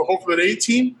support with the Hope for the Day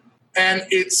team and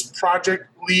its project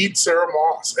lead, Sarah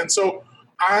Moss. And so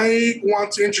I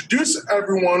want to introduce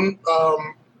everyone.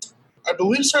 I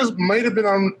believe Sarah might have been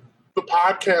on the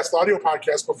podcast, the audio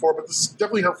podcast before, but this is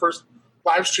definitely her first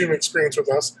live stream experience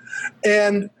with us.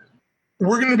 And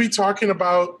we're going to be talking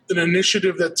about an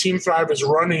initiative that Team Thrive is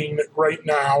running right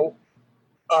now,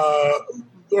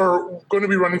 or going to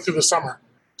be running through the summer.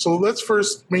 So let's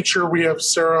first make sure we have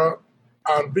Sarah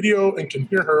on video and can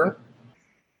hear her.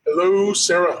 Hello,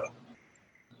 Sarah.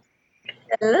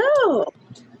 Hello.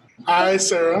 Hi,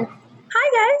 Sarah.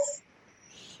 Hi, guys.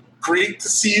 Great to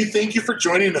see you. Thank you for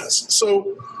joining us.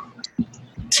 So,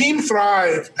 Team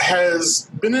Thrive has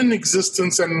been in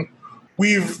existence, and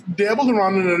we've dabbled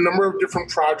around in a number of different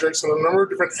projects and a number of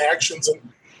different actions. And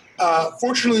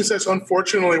fortunately,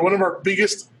 unfortunately, one of our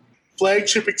biggest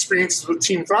flagship experiences with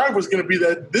Team Thrive was going to be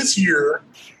that this year,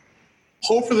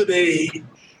 Hope for the Day,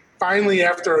 finally,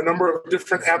 after a number of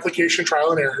different application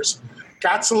trial and errors,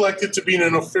 got selected to be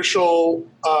an official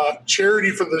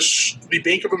charity for the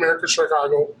Bank of America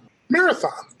Chicago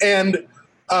Marathon. And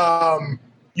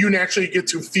you naturally get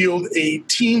to field a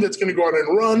team that's going to go out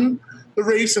and run the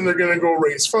race, and they're going to go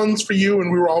raise funds for you.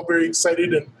 And we were all very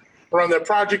excited and around that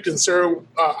project. And Sarah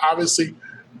obviously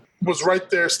was right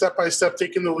there, step by step,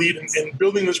 taking the lead in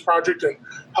building this project and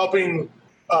helping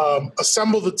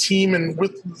assemble the team. And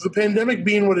with the pandemic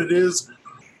being what it is,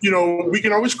 we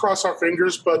can always cross our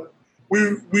fingers, but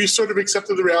we sort of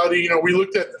accepted the reality. We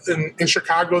looked at in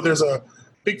Chicago, there's a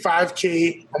big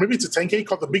 5K, or maybe it's a 10K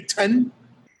called the Big 10.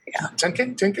 Yeah.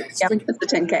 10K? 10K? It's Yep, it's the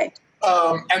 10K.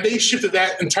 And they shifted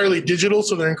that entirely digital,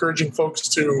 so they're encouraging folks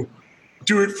to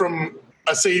do it from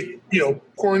a safe,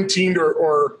 quarantined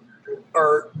or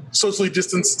socially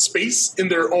distanced space in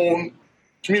their own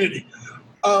community.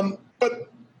 But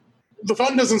the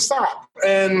fun doesn't stop.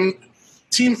 And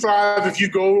Team Thrive, if you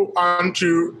go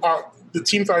onto the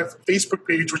Team Thrive Facebook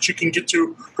page, which you can get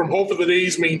to from Hope for the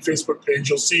Day's main Facebook page,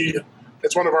 you'll see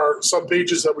it's one of our sub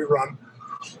pages that we run.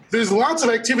 There's lots of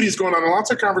activities going on and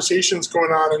lots of conversations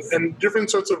going on and different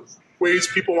sorts of ways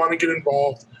people want to get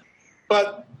involved.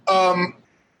 But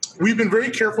we've been very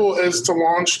careful as to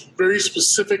launch very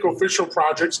specific official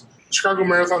projects. The Chicago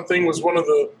Marathon thing was one of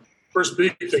the first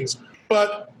big things.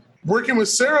 But working with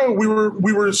Sarah, we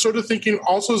were sort of thinking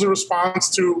also as a response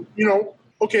to,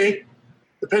 okay,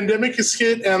 the pandemic has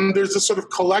hit and there's this sort of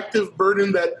collective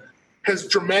burden that has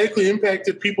dramatically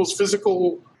impacted people's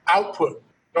physical output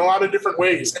in a lot of different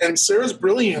ways. And Sarah's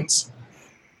brilliance,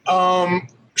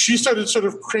 she started sort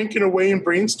of cranking away and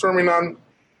brainstorming on,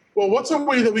 well, what's a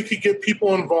way that we could get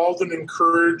people involved and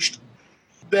encouraged?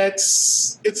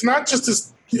 It's not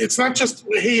just,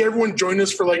 hey, everyone join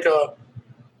us for like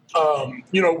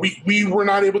we were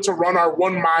not able to run our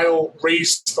 1 mile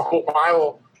race, the whole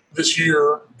mile this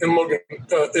year in Logan,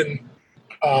 in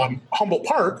Humboldt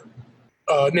Park,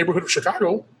 neighborhood of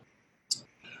Chicago.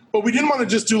 But we didn't want to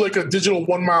just do like a digital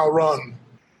 1 mile run.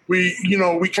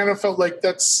 We kind of felt like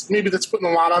that's putting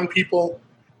a lot on people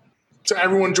to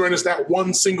everyone join us that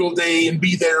one single day and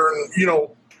be there. And,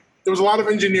 there was a lot of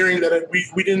engineering that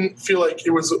we didn't feel like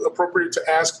it was appropriate to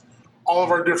ask all of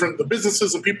our the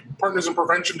businesses and people, partners in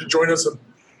prevention to join us. And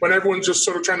when everyone's just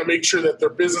sort of trying to make sure that their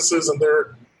businesses and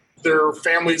their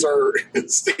families are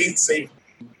staying safe.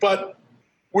 But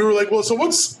we were like, well, so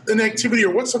what's an activity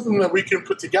or what's something that we can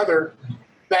put together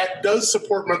that does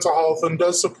support mental health and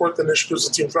does support the initiatives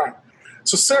of Team Thrive?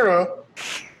 So Sarah,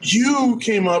 you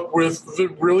came up with the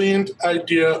brilliant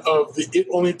idea of the It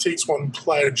Only Takes One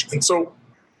pledge. And so,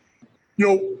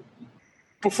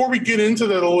 before we get into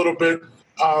that a little bit,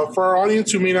 for our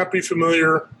audience who may not be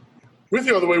familiar with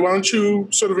you all the way, why don't you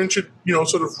sort of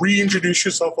reintroduce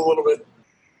yourself a little bit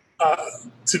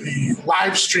to the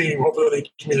live stream Hope for the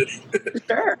Day community.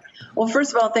 Sure. Well,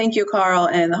 first of all, thank you, Carl,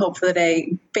 and the Hope for the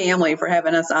Day family for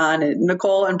having us on. And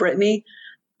Nicole and Brittany,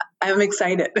 I'm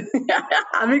excited.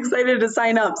 I'm excited to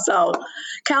sign up. So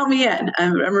count me in.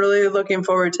 I'm really looking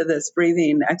forward to this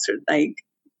breathing exercise.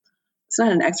 It's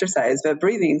not an exercise, but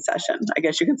breathing session, I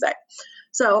guess you can say.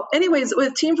 So anyways,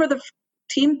 with Team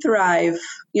Thrive,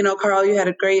 Carl, you had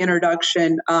a great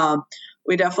introduction.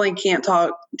 We definitely can't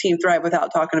talk Team Thrive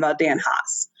without talking about Dan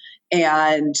Haas,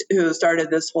 and who started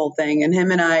this whole thing. And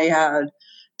him and I had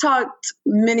talked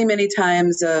many, many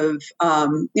times of,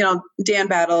 Dan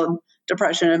battled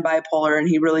depression and bipolar, and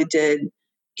he really did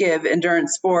give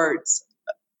endurance sports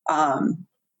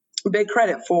big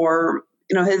credit for,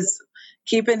 his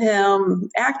keeping him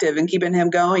active and keeping him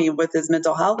going with his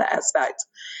mental health aspect.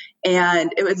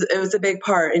 And it was a big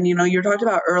part. And, you talked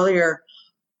about earlier,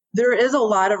 there is a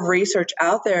lot of research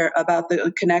out there about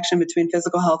the connection between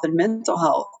physical health and mental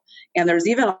health. And there's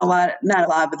even not a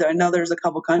lot, but I know there's a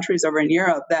couple countries over in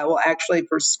Europe that will actually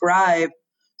prescribe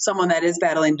someone that is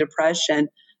battling depression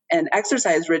an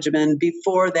exercise regimen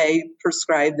before they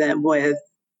prescribe them with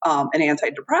an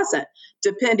antidepressant,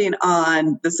 depending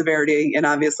on the severity and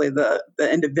obviously the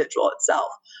individual itself.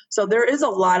 So there is a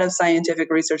lot of scientific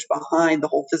research behind the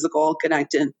whole physical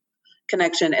connection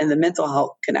and the mental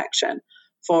health connection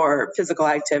for physical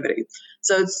activity.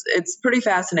 So it's pretty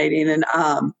fascinating. And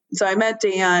so I met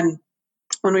Dan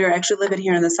when we were actually living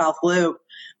here in the South Loop.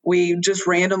 We just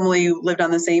randomly lived on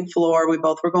the same floor. We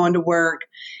both were going to work,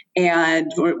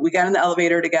 and we got in the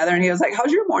elevator together, and he was like,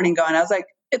 how's your morning going? I was like,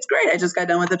 it's great. I just got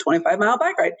done with a 25-mile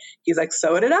bike ride. He's like,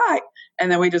 so did I. And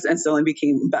then we just instantly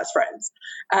became best friends.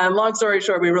 Long story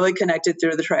short, we really connected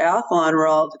through the triathlon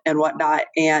world and whatnot.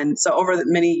 And so over the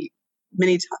many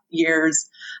years,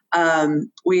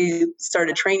 we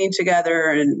started training together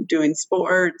and doing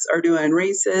sports or doing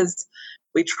races.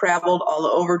 We traveled all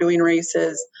over doing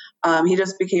races. He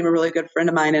just became a really good friend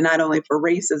of mine, and not only for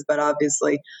races, but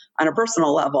obviously on a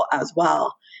personal level as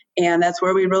well. And that's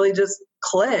where we really just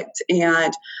clicked.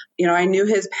 And, I knew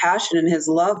his passion and his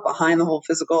love behind the whole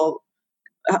physical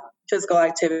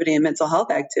activity and mental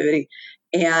health activity.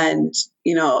 And,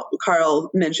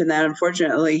 Carl mentioned that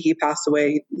unfortunately he passed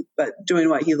away, but doing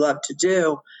what he loved to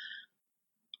do,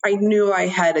 I knew I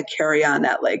had to carry on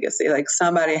that legacy. Like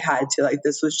somebody had to, like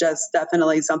this was just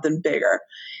definitely something bigger.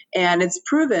 And it's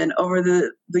proven over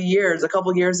the years. A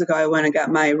couple years ago, I went and got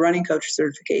my running coach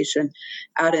certification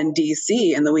out in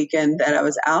DC. And the weekend that I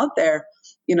was out there,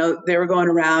 they were going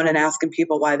around and asking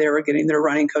people why they were getting their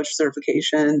running coach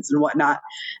certifications and whatnot.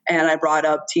 And I brought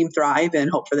up Team Thrive and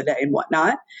Hope for the Day and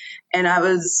whatnot. And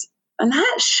I'm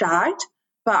not shocked,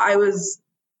 but I was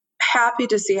happy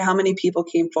to see how many people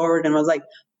came forward and was like,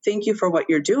 thank you for what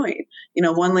you're doing.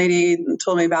 One lady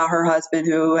told me about her husband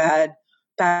who had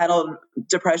battled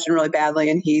depression really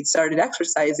badly, and he started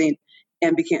exercising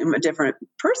and became a different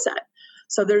person.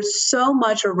 So there's so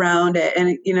much around it.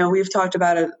 And, we've talked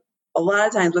about it a lot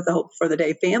of times with the Hope for the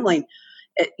Day family.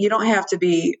 You don't have to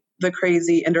be the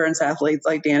crazy endurance athletes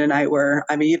like Dan and I were.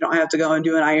 I mean, you don't have to go and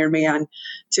do an Ironman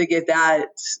to get that,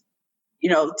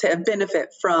 to benefit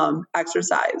from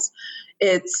exercise.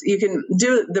 You can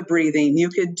do the breathing, you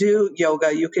could do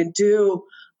yoga, you could do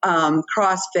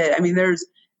CrossFit. I mean, there's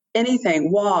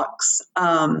anything, walks.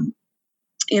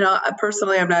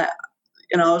 Personally, I'm not,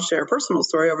 I'll share a personal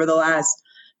story over the last,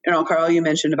 Carl, you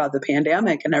mentioned about the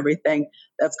pandemic and everything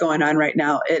that's going on right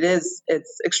now. It's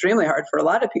extremely hard for a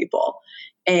lot of people.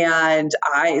 And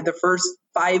the first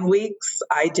 5 weeks,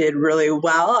 I did really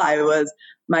well. I was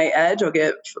my Edge. I'll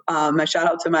get my shout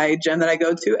out to my gym that I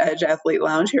go to, Edge Athlete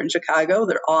Lounge here in Chicago.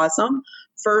 They're awesome.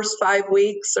 First 5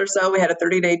 weeks or so, we had a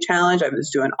 30-day challenge. I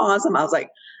was doing awesome. I was like,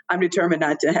 I'm determined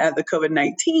not to have the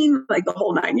COVID-19, like the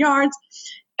whole 9 yards.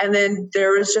 And then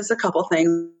there was just a couple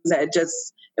things that it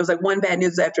was like one bad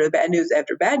news after bad news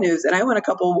after bad news. And I went a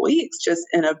couple of weeks just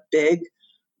in a big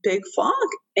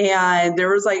funk. And there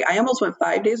was I almost went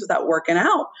 5 days without working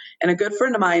out. And a good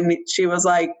friend of mine, she was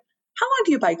like, how long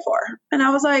do you bike for? And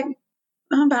I was like,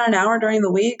 about an hour during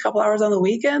the week, a couple hours on the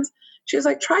weekends. She was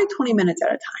like, try 20 minutes at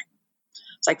a time.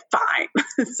 It's like, fine.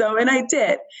 And I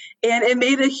did. And it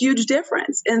made a huge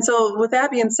difference. And so with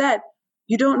that being said,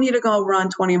 you don't need to go run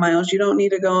 20 miles. You don't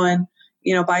need to go and,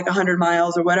 bike 100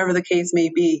 miles or whatever the case may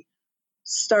be.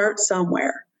 Start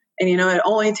somewhere. And, it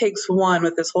only takes one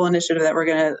with this whole initiative that we're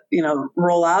going to,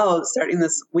 roll out starting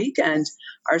this weekend,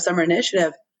 our summer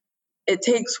initiative. It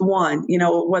takes one,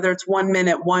 whether it's 1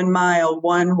 minute, 1 mile,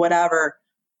 one whatever.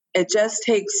 It just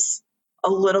takes a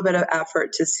little bit of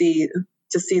effort to see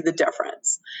the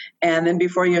difference. And then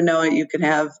before you know it, you can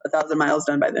have 1,000 miles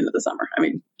done by the end of the summer. I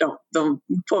mean, don't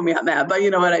pull me on that, but you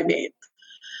know what I mean.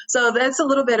 So that's a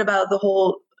little bit about the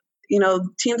whole,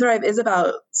 Team Thrive is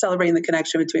about celebrating the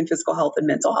connection between physical health and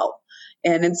mental health,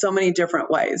 and in so many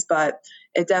different ways, but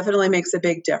it definitely makes a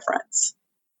big difference.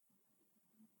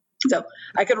 So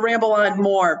I could ramble on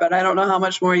more, but I don't know how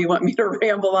much more you want me to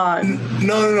ramble on.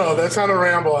 No. That's not a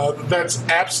ramble. That's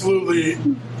absolutely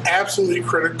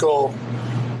critical.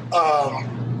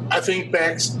 I think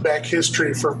back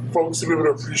history for folks to be able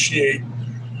to appreciate.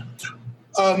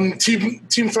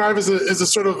 Team Thrive is a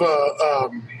sort of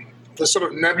a sort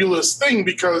of nebulous thing,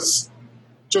 because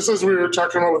just as we were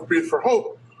talking about with Breathe for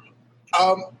Hope,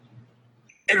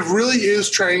 it really is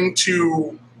trying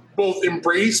to both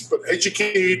embrace but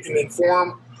educate and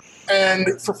inform.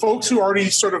 And for folks who already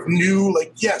sort of knew,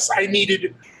 like, yes, I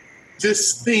needed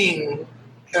this thing,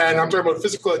 and I'm talking about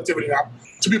physical activity now,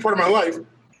 to be part of my life.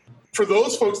 For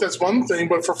those folks, that's one thing.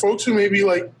 But for folks who maybe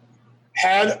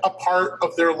had a part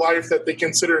of their life that they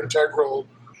consider integral,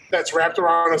 that's wrapped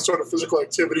around a sort of physical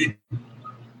activity,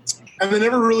 and they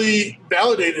never really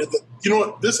validated that,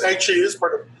 this actually is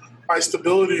part of my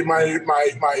stability, my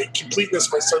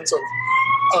completeness, my sense of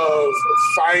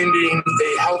finding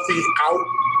a healthy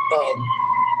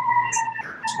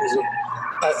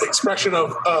expression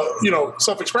of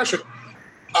self-expression.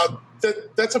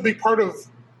 That's a big part of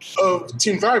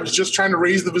Team Thrive, is just trying to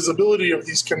raise the visibility of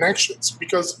these connections,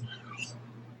 because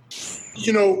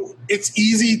it's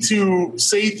easy to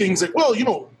say things like, well,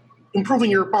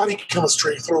 improving your body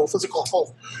chemistry through physical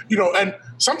health. And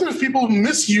sometimes people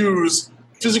misuse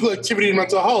physical activity and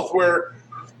mental health, where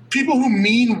people who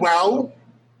mean well,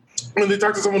 when they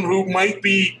talk to someone who might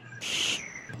be,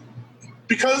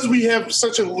 because we have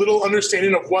such a little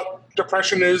understanding of what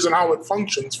depression is and how it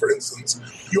functions, for instance,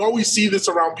 you always see this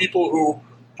around people who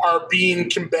are being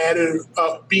combated,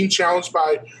 being challenged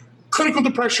by clinical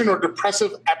depression or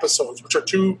depressive episodes, which are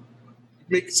two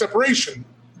make separation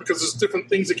because there's different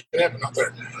things that can happen out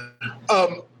there.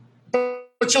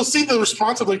 But you'll see the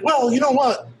response of like, well, you know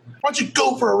what? Why don't you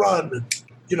go for a run?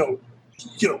 And,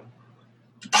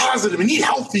 be positive and eat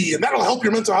healthy, and that'll help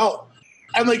your mental health.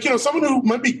 And someone who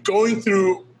might be going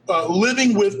through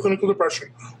living with clinical depression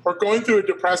or going through a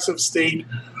depressive state,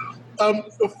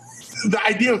 the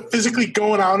idea of physically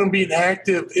going out and being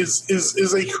active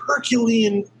is a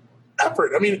Herculean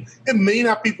effort. I mean, it may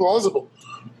not be plausible.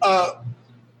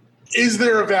 Is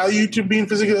there a value to being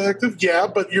physically active? Yeah,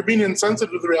 but you're being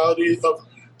insensitive to the reality of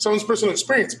someone's personal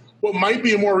experience. What might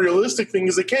be a more realistic thing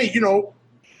is like, hey,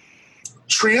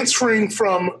 transferring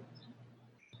from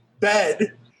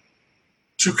bed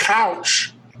to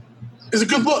couch is a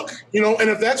good look, and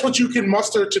if that's what you can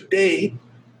muster today,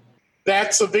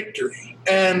 that's a victory.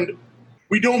 And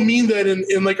we don't mean that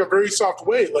in like a very soft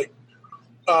way. Like,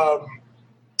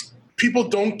 people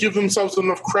don't give themselves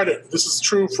enough credit. This is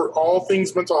true for all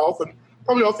things mental health and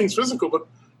probably all things physical, but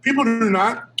people do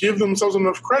not give themselves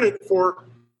enough credit for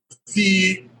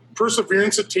the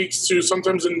perseverance it takes to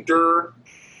sometimes endure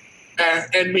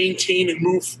and maintain and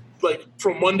move like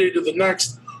from one day to the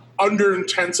next under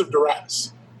intensive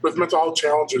duress with mental health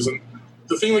challenges. And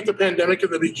the thing like the pandemic in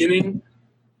the beginning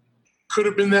could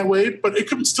have been that way, but it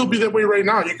could still be that way right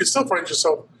now. You could still find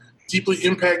yourself deeply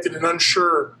impacted and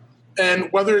unsure.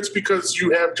 And whether it's because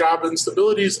you have job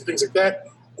instabilities and things like that,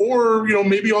 or,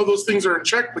 maybe all those things are in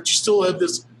check, but you still have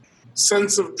this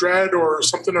sense of dread or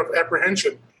something of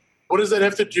apprehension. What does that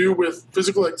have to do with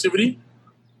physical activity?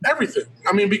 Everything.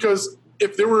 I mean, because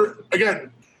if there were,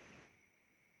 again,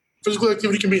 physical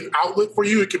activity can be an outlet for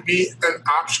you. It can be an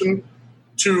option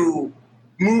to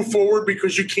move forward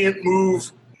because you can't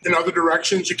move in other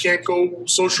directions. You can't go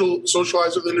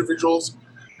socialize with individuals.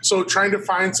 So trying to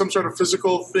find some sort of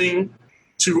physical thing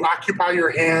to occupy your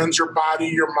hands, your body,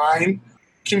 your mind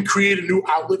can create a new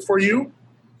outlet for you.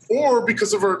 Or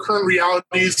because of our current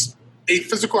realities, a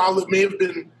physical outlet may have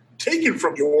been taken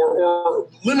from you or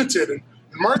limited and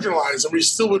marginalized. And we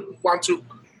still would want to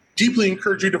deeply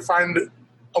encourage you to find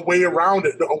a way around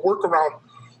it, a workaround.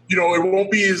 It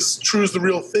won't be as true as the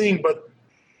real thing, but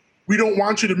we don't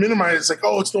want you to minimize like,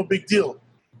 oh, it's no big deal.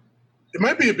 It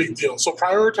might be a big deal. So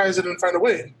prioritize it and find a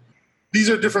way. These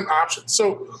are different options.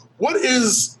 So what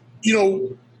is,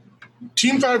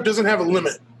 Team 5 doesn't have a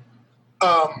limit.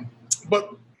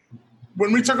 But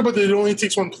when we talk about that it only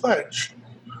takes one pledge,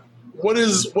 what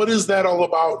is that all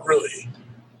about really?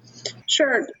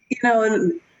 Sure.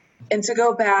 And to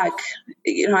go back,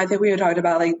 I think we had talked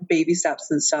about like baby steps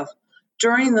and stuff.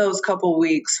 During those couple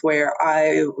weeks where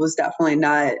I was definitely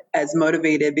not as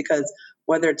motivated because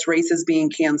whether it's races being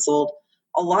canceled,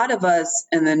 a lot of us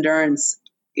in the endurance,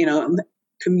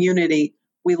 community,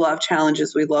 we love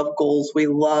challenges, we love goals, we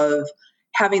love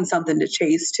having something to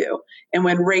chase to. And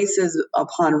when races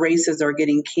upon races are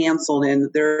getting canceled and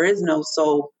there is no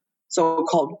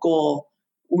so-called goal,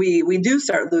 we do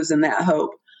start losing that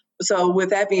hope. So with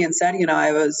that being said,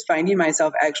 I was finding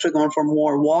myself actually going for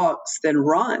more walks than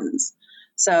runs.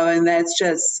 So, and that's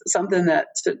just something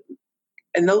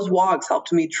and those walks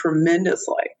helped me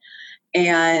tremendously.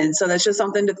 And so that's just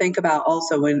something to think about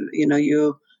also when,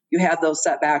 you have those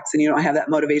setbacks and you don't have that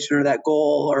motivation or that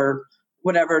goal or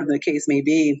whatever the case may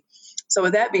be. So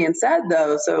with that being said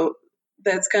though, so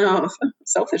that's kind of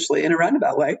selfishly in a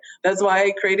roundabout way. That's why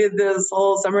I created this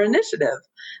whole summer initiative.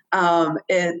 So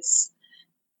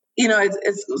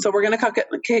we're going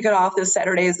to kick it off this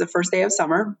Saturday is the first day of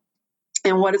summer.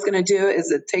 And what it's going to do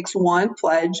is it takes one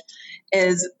pledge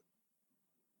is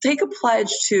take a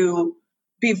pledge to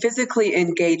be physically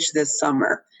engaged this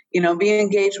summer, be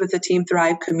engaged with the Team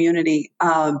Thrive community,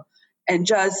 and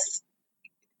just,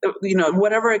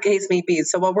 whatever a case may be.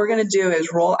 So what we're going to do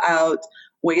is roll out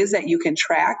ways that you can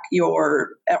track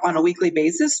on a weekly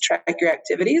basis, track your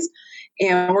activities.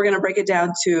 And we're going to break it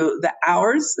down to the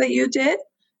hours that you did.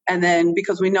 And then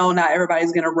because we know not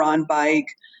everybody's going to run, bike.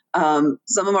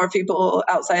 Some of our people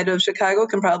outside of Chicago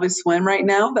can probably swim right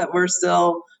now, but we're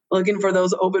still looking for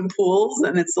those open pools,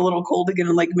 and it's a little cold to get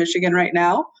in Lake Michigan right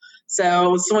now.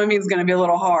 So swimming is going to be a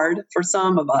little hard for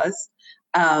some of us.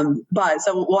 But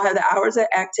so we'll have the hours of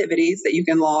activities that you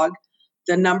can log.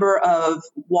 the number of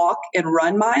walk and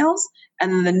run miles,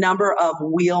 and then the number of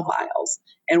wheel miles.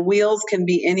 And wheels can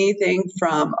be anything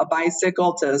from a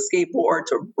bicycle to a skateboard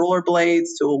to rollerblades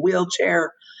to a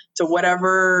wheelchair to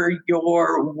whatever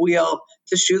your wheel,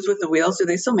 the shoes with the wheels. Do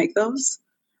they still make those?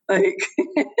 Like,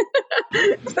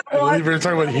 I believe you're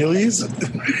talking about Heelys.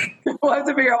 We'll have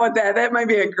to figure out what that might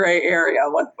be a gray area.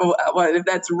 What if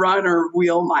that's run or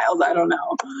wheel miles? I don't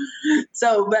know.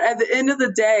 So, but at the end of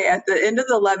the day, at the end of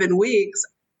the 11 weeks,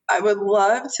 I would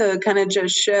love to kind of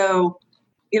just show,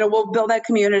 we'll build that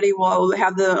community. We'll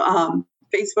have the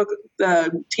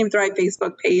the Team Thrive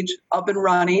Facebook page up and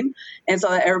running, and so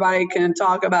that everybody can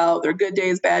talk about their good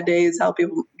days, bad days, help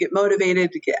people get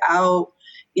motivated to get out,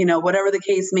 whatever the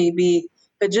case may be.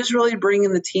 But just really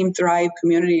bringing the Team Thrive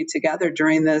community together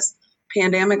during this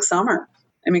pandemic summer.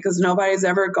 Because nobody's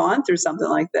ever gone through something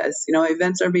like this.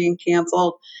 Events are being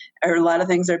canceled, or a lot of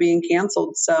things are being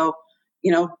canceled. So,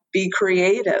 be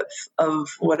creative of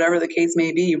whatever the case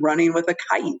may be, running with a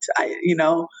kite,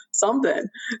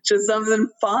 just something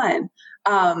fun.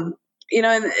 And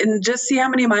just see how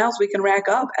many miles we can rack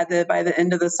up by the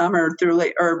end of the summer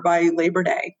or by Labor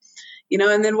Day,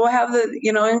 and then we'll have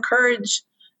encourage,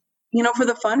 for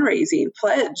the fundraising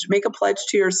make a pledge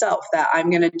to yourself that I'm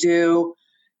going to do,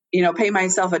 pay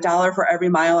myself $1 for every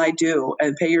mile I do,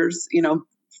 and pay yours,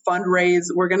 fundraise.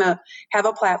 We're going to have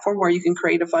a platform where you can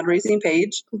create a fundraising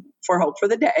page for Hope for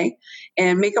the Day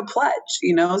and make a pledge,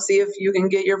 see if you can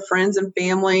get your friends and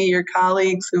family, your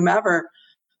colleagues, whomever,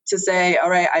 to say, all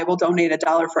right, I will donate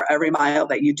 $1 for every mile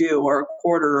that you do, or a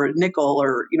quarter or a nickel,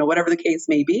 or, whatever the case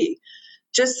may be,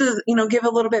 just to, give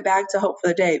a little bit back to Hope for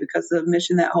the Day, because the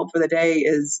mission that Hope for the Day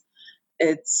is,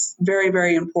 it's very,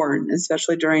 very important,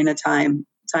 especially during a time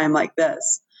like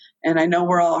this. And I know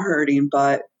we're all hurting,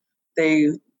 but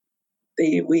we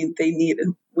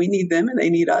need them and they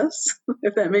need us,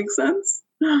 if that makes sense.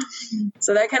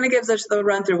 So that kind of gives us the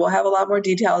run through. We'll have a lot more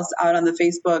details out on the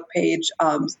Facebook page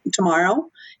tomorrow,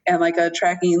 and like a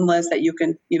tracking list that you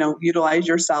can, utilize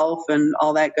yourself and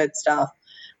all that good stuff.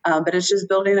 But it's just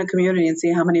building a community and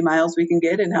see how many miles we can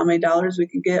get and how many dollars we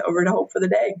can get over to Hope for the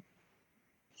Day.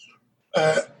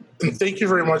 And thank you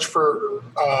very much for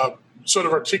sort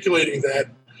of articulating that.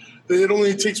 It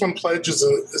Only Takes One pledge is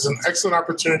an excellent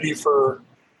opportunity to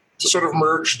sort of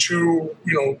merge two,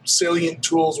 salient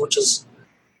tools, which is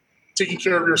taking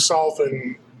care of yourself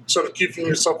and sort of keeping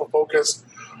yourself a focus.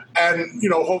 And,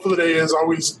 Hope for the Day is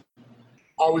always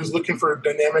looking for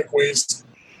dynamic ways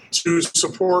to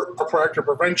support a proactive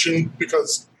prevention,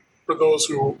 because for those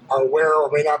who are aware or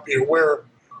may not be aware,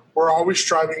 we're always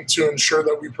striving to ensure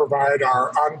that we provide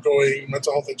our ongoing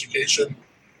mental health education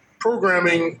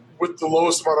programming with the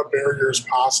lowest amount of barriers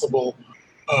possible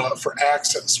for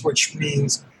access, which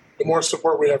means the more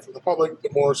support we have from the public, the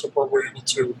more support we're able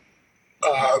to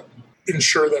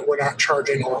ensure that we're not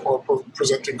charging or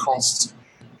presenting costs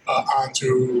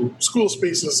onto school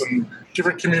spaces and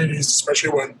different communities, especially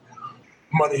when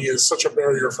money is such a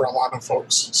barrier for a lot of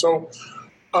folks. So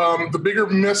the bigger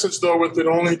message, though, with It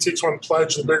Only Takes One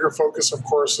pledge, the bigger focus, of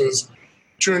course, is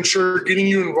to ensure getting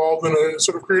you involved in a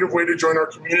sort of creative way to join our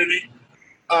community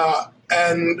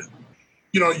and,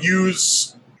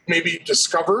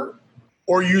 discover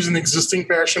or use an existing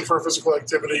passion for a physical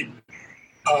activity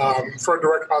for a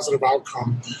direct positive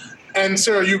outcome. And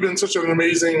Sarah, you've been such an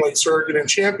amazing surrogate and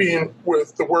champion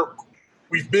with the work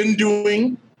we've been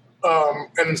doing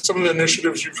and some of the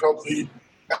initiatives you've helped lead.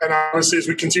 And obviously, as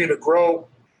we continue to grow,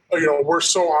 we're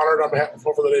so honored on behalf of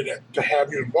Hope for the Day to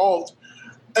have you involved.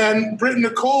 And Britt and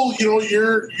Nicole,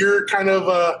 you're kind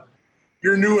of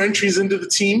your new entries into the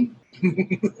team,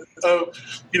 and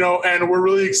we're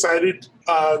really excited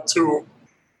to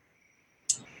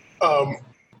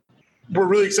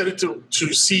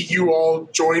see you all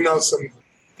join us and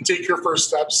take your first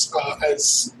steps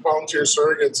as volunteer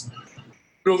surrogates,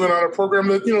 building on a program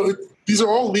that, these are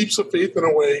all leaps of faith in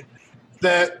a way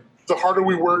that the harder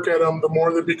we work at them, the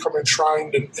more they become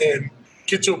enshrined and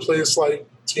get to a place like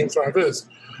Team Thrive is.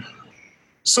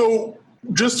 So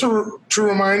just to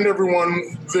remind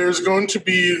everyone, there's going to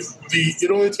be the It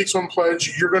Only Takes One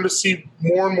pledge. You're going to see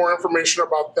more and more information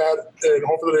about that in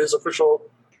Hope for the Day's official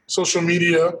social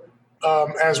media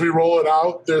as we roll it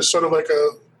out. There's sort of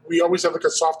we always have a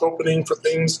soft opening for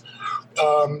things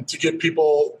to get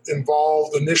people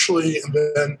involved initially, and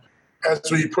then as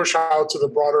we push out to the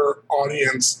broader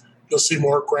audience, you'll see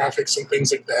more graphics and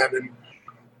things like that.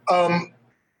 And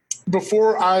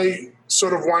before I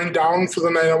sort of wind down for the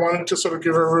night, I wanted to sort of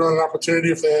give everyone an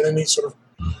opportunity if they had any sort of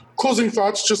closing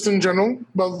thoughts just in general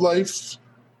about life,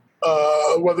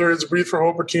 whether it's Breathe for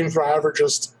Hope or Team Thrive or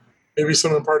just maybe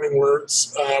some imparting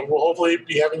words. We'll hopefully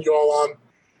be having you all on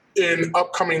in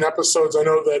upcoming episodes. I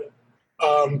know that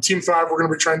Team Thrive, we're going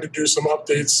to be trying to do some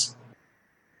updates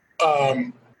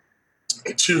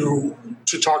to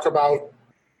talk about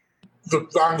the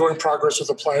ongoing progress with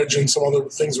the pledge and some other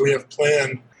things we have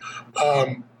planned.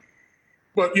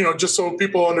 But, just so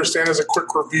people understand, as a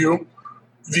quick review,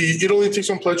 the It Only Takes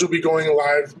One Pledge will be going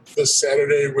live this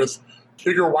Saturday with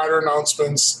bigger, wider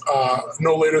announcements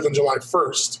no later than July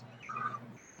 1st.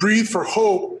 Breathe for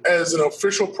Hope as an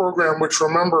official program, which,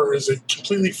 remember, is a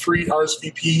completely free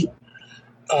RSVP,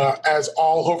 as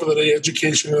all Hope for the Day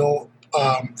educational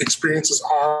experiences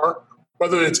are,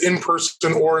 whether it's in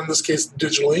person or, in this case,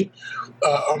 digitally.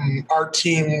 Our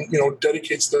team,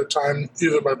 dedicates their time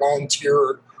either by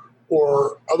volunteer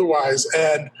or otherwise.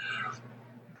 And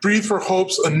Breathe for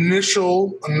Hope's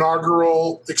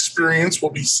inaugural experience will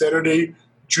be Saturday,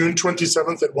 June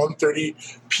 27th at 1:30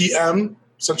 p.m.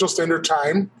 Central Standard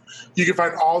Time. You can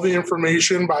find all the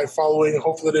information by following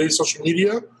Hope for the Day social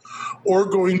media or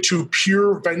going to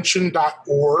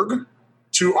purevention.org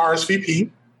to RSVP.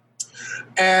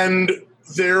 And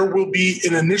there will be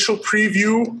an initial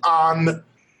preview on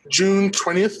June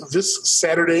 20th, this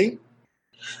Saturday.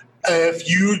 If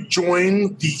you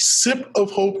join the Sip of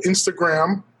Hope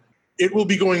Instagram, it will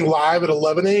be going live at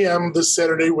 11 a.m. this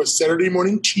Saturday with Saturday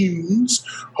Morning Tunes,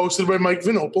 hosted by Mike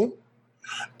Van Opel.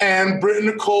 And Britt and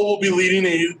Nicole will be leading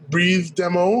a Breathe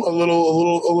demo, a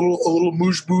little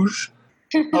moosh boosh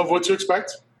of what to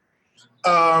expect.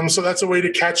 So that's a way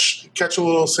to catch a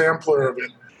little sampler of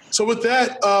it. So with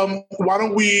that, why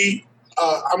don't we?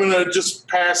 I'm going to just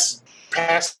pass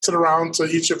it around to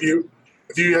each of you.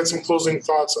 If you had some closing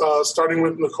thoughts, starting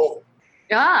with Nicole.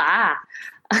 Got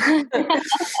it,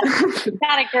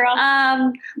 girl.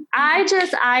 I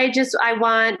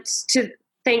want to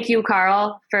thank you,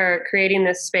 Carl, for creating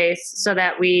this space so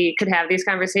that we could have these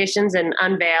conversations and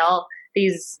unveil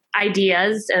these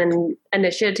ideas and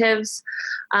initiatives.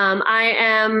 I'm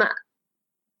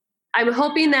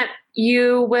hoping that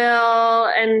you will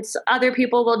and other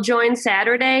people will join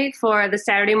Saturday for the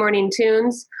Saturday Morning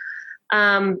Tunes.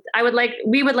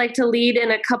 We would like to lead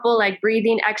in a couple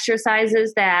breathing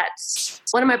exercises that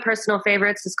one of my personal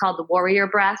favorites is called the warrior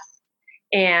breath.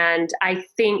 And I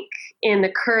think in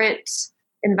the current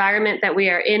environment that we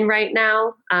are in right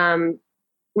now,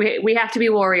 we have to be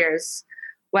warriors,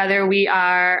 whether we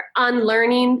are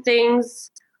unlearning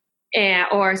things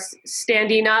or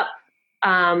standing up.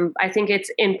 I think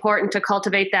it's important to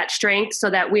cultivate that strength so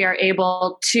that we are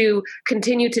able to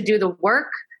continue to do the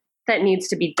work that needs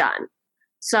to be done.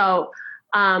 So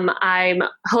I'm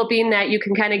hoping that you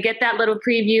can kind of get that little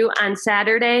preview on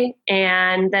Saturday,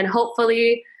 and then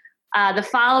hopefully the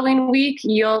following week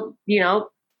you'll,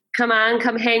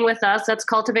 come hang with us. Let's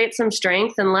cultivate some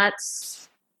strength, and let's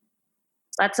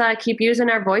keep using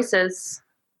our voices.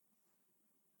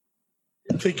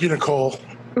 Thank you, Nicole.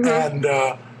 Mm-hmm. And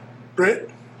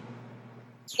Britt?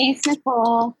 Thanks,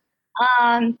 Nicole.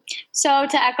 So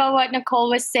to echo what Nicole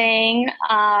was saying,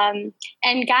 and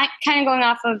kind of going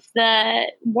off of the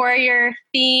warrior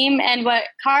theme and what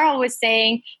Carl was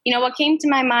saying, what came to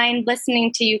my mind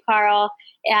listening to you, Carl,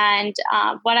 and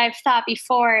what I've thought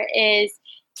before is,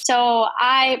 so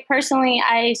I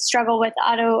struggle with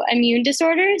autoimmune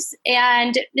disorders,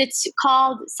 and it's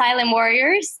called silent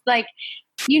warriors.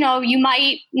 You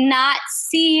might not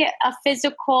see a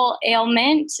physical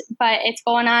ailment, but it's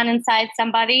going on inside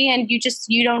somebody, and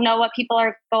you don't know what people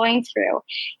are going through.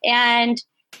 And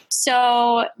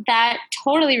so that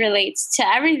totally relates to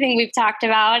everything we've talked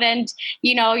about. And,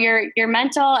 your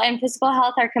mental and physical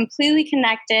health are completely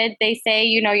connected. They say,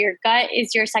 your gut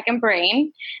is your second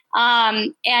brain.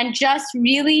 And just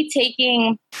really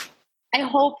I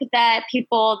hope that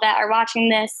people that are watching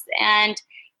this and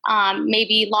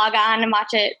maybe log on and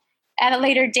watch it at a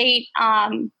later date,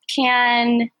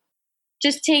 can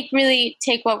just take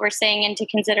what we're saying into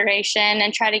consideration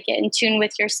and try to get in tune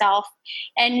with yourself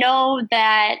and know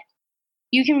that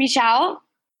you can reach out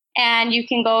and you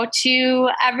can go to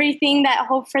everything that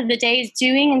Hope for the Day is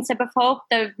doing in Sip of Hope,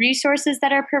 the resources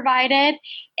that are provided,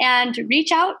 and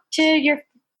reach out to your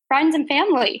friends and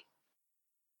family.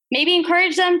 Maybe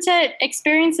encourage them to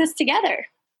experience this together.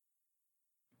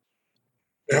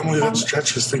 Family that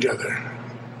stretches together.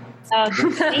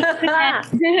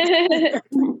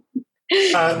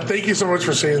 Thank you so much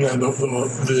for saying that.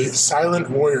 The silent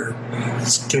warrior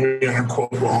is going to be on our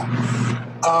quote wall.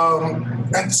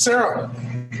 And Sarah.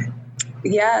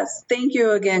 Yes. Thank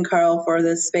you again, Carl, for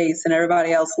this space and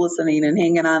everybody else listening and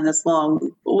hanging on this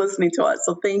long, listening to us.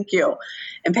 So thank you.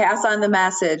 And pass on the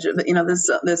message.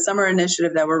 This summer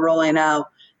initiative that we're rolling out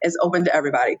is open to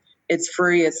everybody. It's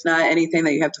free. It's not anything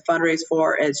that you have to fundraise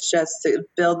for. It's just to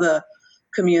build the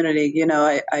community. You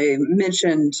know, I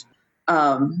mentioned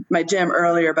my gym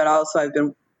earlier, but also I've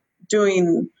been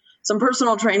doing some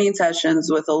personal training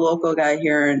sessions with a local guy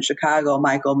here in Chicago,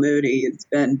 Michael Moody. It's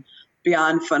been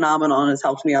beyond phenomenal and has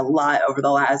helped me a lot over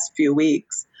the last few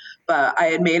weeks. But I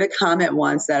had made a comment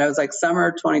once that I was like,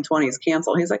 summer 2020 is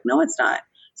canceled. He's like, no, it's not.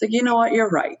 It's like, you know what? You're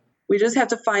right. We just have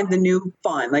to find the new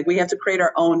fun. Like we have to create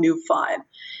our own new fun.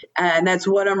 And that's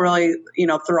what I'm really,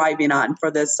 thriving on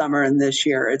for this summer and this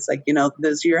year. It's like,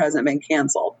 this year hasn't been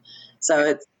canceled.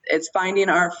 So it's finding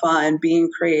our fun,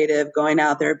 being creative, going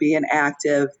out there, being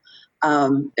active.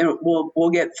 And we'll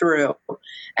get through.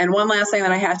 And one last thing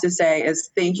that I have to say is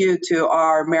thank you to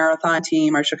our marathon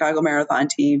team, our Chicago Marathon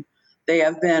team. They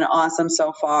have been awesome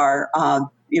so far.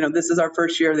 This is our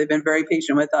first year. They've been very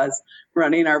patient with us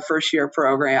running our first year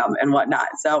program and whatnot.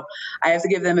 So I have to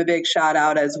give them a big shout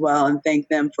out as well and thank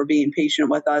them for being patient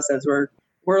with us as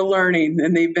we're learning.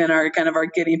 And they've been our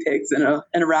guinea pigs in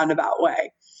a roundabout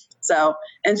way. So,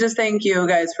 and just thank you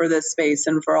guys for this space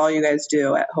and for all you guys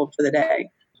do at Hope for the Day.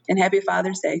 And happy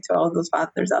Father's Day to all of those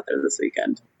fathers out there this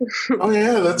weekend. Oh,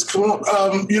 yeah, that's cool.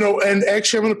 And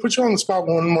actually, I'm going to put you on the spot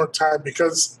one more time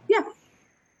because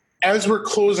as we're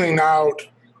closing out,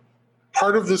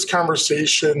 part of this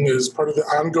conversation is part of the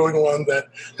ongoing one that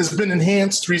has been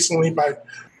enhanced recently by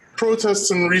protests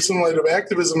and recent light of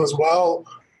activism as well.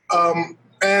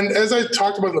 And as I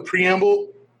talked about in the preamble,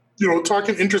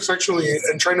 talking intersectionally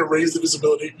and trying to raise the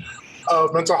visibility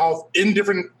of mental health in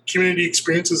different community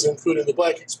experiences, including the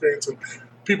Black experience and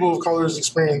people of color's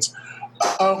experience.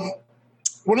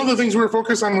 One of the things we were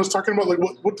focused on was talking about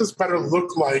what does better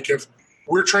look like if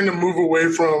we're trying to move away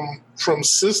from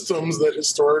systems that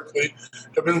historically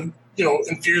have been,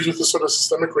 infused with this sort of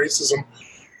systemic racism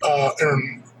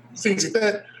and things like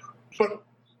that. But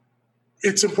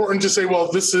it's important to say,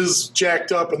 well, this is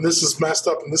jacked up and this is messed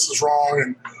up and this is wrong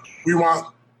and we want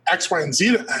X, Y, and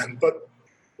Z to end. But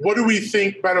what do we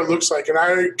think better looks like? And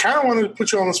I kind of wanted to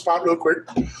put you on the spot real quick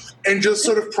and just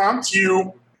sort of prompt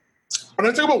you. When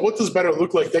I talk about what does better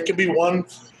look like, that can be one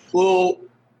little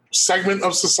segment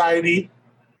of society,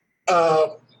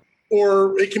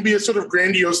 or it can be a sort of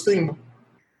grandiose thing.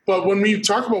 But when we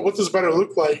talk about what does better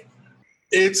look like,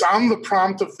 it's on the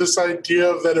prompt of this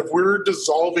idea that if we're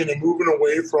dissolving and moving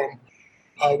away from,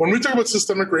 when we talk about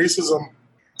systemic racism,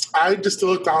 I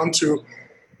distill it down to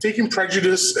taking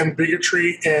prejudice and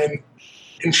bigotry and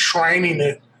enshrining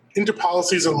it into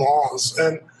policies and laws.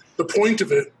 And the point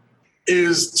of it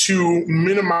is to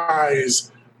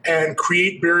minimize and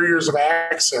create barriers of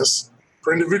access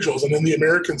for individuals. And in the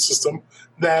American system,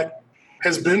 that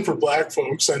has been for Black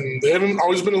folks, and they haven't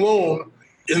always been alone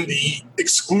in the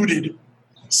excluded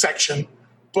section.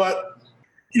 But,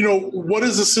 what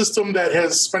is a system that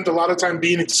has spent a lot of time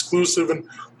being exclusive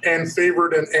and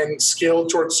favored and scaled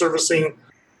towards servicing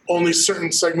only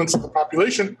certain segments of the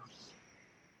population?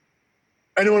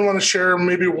 Anyone want to share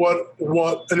maybe what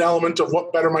an element of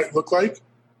what better might look like?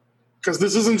 Because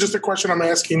this isn't just a question I'm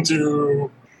asking to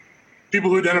people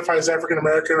who identify as African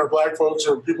American or Black folks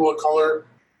or people of color.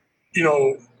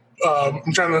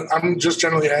 I'm just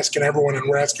generally asking everyone, and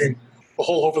we're asking the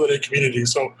whole Hope for the Day community.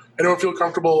 So anyone feel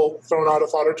comfortable throwing out a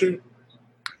thought or two?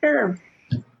 Sure.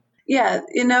 Yeah,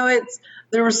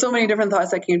 there were so many different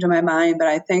thoughts that came to my mind, but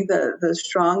I think the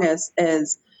strongest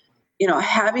is,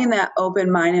 having that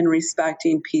open mind and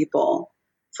respecting people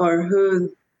for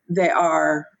who they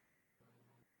are,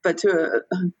 but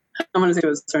I'm going to say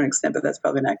to a certain extent, but that's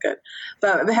probably not good.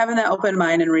 But having that open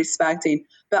mind and respecting,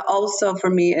 but also for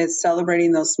me is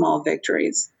celebrating those small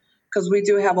victories, because we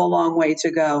do have a long way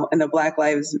to go in the Black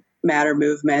Lives Matter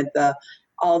movement,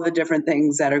 all the different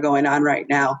things that are going on right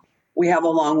now. We have a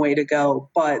long way to go,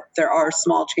 but there are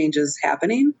small changes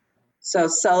happening. So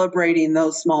celebrating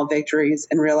those small victories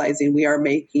and realizing we are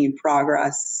making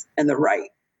progress in the right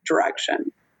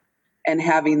direction and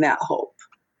having that hope,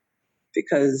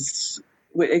 because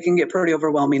it can get pretty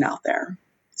overwhelming out there.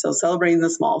 So celebrating the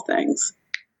small things.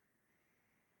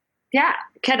 Yeah.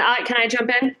 Can I jump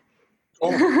in?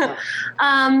 Oh.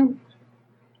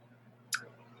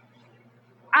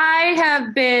 I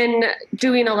have been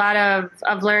doing a lot of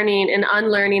learning and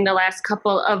unlearning the last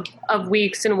couple of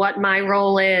weeks and what my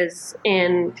role is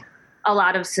in a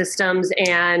lot of systems.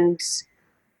 And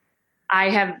I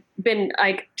have been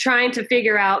trying to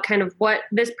figure out kind of what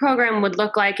this program would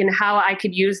look like and how I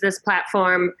could use this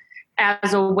platform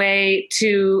as a way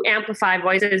to amplify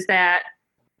voices that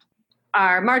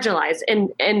are marginalized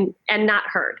and not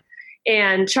heard,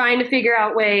 and trying to figure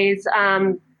out ways.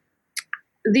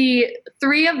 The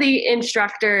three of the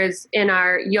instructors in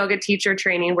our yoga teacher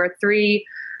training were three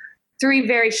three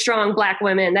very strong Black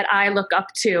women that I look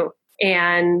up to.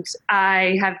 And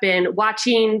I have been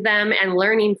watching them and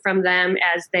learning from them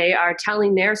as they are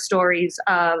telling their stories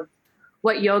of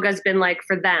what yoga's been like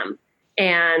for them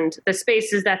and the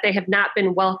spaces that they have not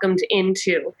been welcomed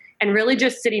into, and really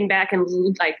just sitting back and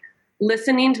like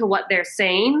listening to what they're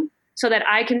saying so that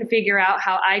I can figure out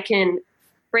how I can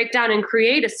break down and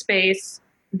create a space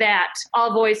that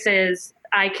all voices,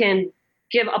 I can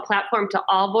give a platform to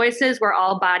all voices where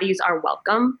all bodies are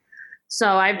welcome.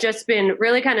 So I've just been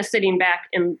really kind of sitting back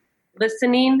and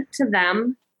listening to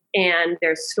them and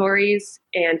their stories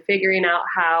and figuring out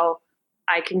how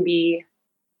I can be,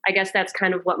 I guess that's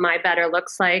kind of what my better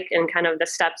looks like and kind of the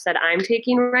steps that I'm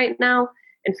taking right now,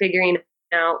 and figuring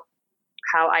out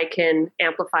how I can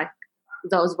amplify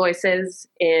those voices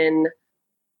in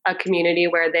a community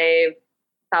where they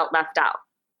felt left out.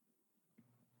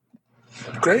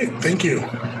 Great, thank you.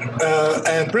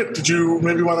 And Britt, did you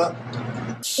maybe want to?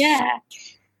 Yeah.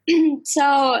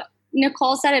 So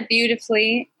Nicole said it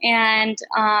beautifully. And,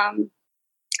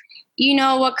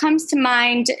 what comes to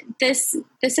mind, this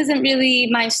isn't really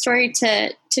my story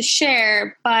to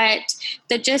share, but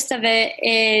the gist of it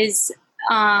is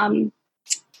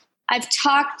I've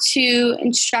talked to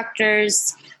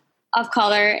instructors of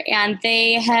color, and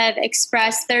they have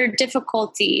expressed their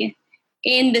difficulty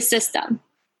in the system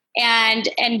and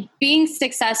being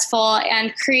successful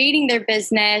and creating their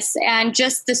business, and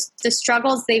just the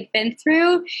struggles they've been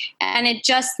through. And it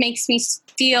just makes me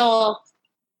feel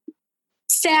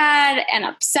sad and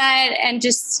upset and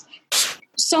just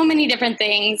so many different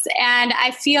things. And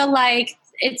I feel like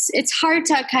it's hard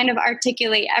to kind of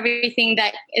articulate everything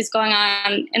that is going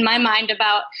on in my mind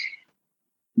about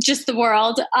just the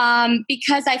world,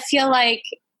 because I feel like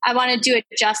I want to do it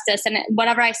justice, and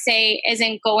whatever I say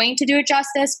isn't going to do it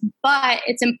justice, but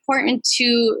it's important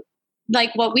to,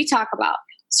 like what we talk about,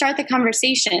 start the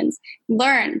conversations,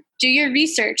 learn, do your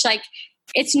research. Like,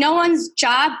 it's no one's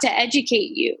job to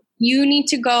educate you. You need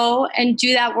to go and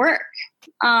do that work,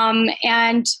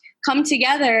 and come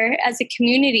together as a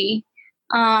community.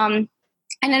 And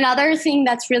another thing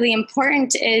that's really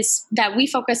important is that we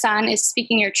focus on is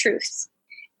speaking your truth.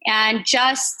 And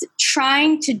just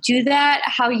trying to do that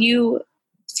how you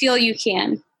feel you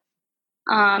can.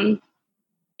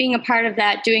 Being a part of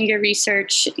that, doing your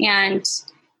research and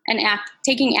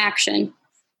taking action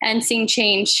and seeing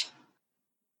change.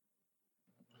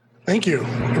 Thank you.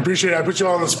 I appreciate it. I put you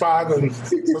all on the spot, and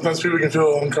sometimes people can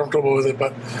feel uncomfortable with it,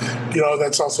 but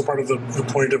that's also part of the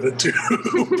point of it too.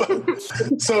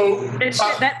 So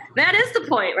that is the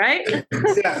point, right?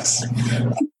 Yes.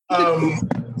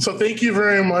 So thank you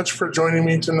very much for joining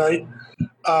me tonight.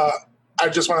 I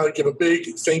just want to give a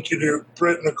big thank you to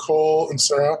Britt, Nicole, and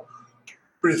Sarah,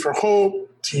 Breathe for Hope,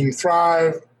 Team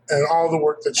Thrive, and all the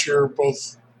work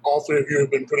that all three of you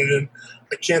have been putting in.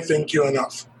 I can't thank you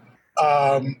enough.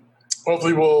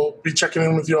 Hopefully we'll be checking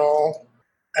in with you all,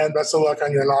 and best of luck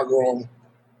on your inaugural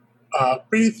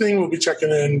Breathe thing. We'll be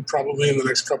checking in probably in the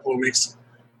next couple of weeks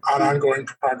on ongoing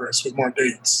progress with more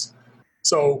dates.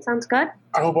 So sounds good.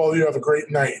 I hope all of you have a great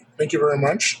night. Thank you very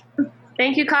much.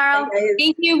 Thank you, Carl.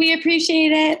 Thank you. We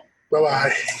appreciate it.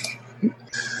 Bye-bye.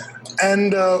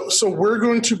 And so we're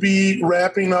going to be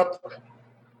wrapping up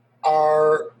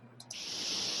our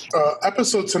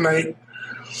episode tonight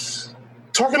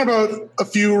talking about a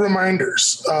few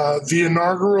reminders. The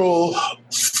inaugural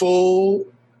full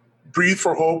Breathe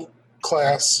for Hope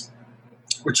class,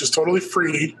 which is totally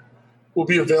free, will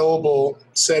be available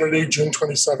Saturday, June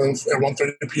 27th at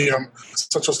 1:30 p.m.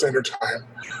 Central Standard Time.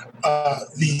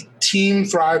 The Team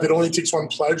Thrive, It Only Takes One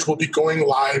pledge, will be going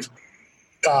live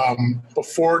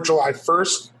before July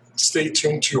 1st. Stay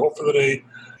tuned to Hope for the Day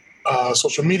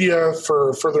social media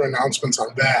for further announcements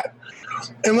on that.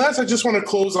 And last, I just want to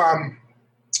close on,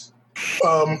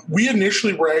 we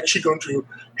initially were actually going to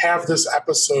have this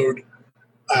episode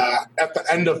at the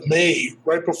end of May,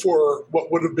 right before what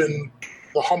would have been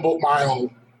the Humboldt Mile,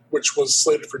 which was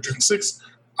slated for June 6th,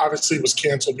 obviously was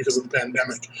canceled because of the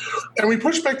pandemic. And we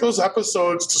pushed back those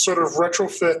episodes to sort of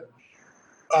retrofit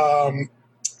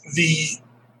the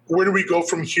where do we go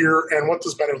from here and what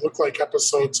does better look like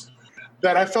episodes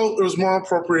that I felt it was more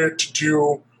appropriate to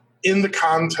do in the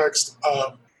context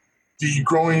of the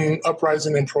growing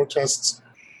uprising and protests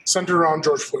centered around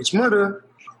George Floyd's murder,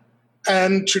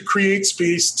 and to create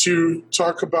space to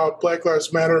talk about Black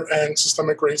Lives Matter and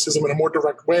systemic racism in a more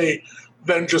direct way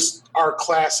than just our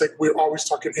classic, we're always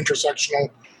talking intersectional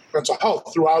mental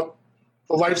health throughout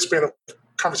the lifespan of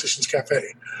Conversations Cafe.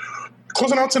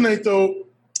 Closing out tonight, though,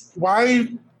 why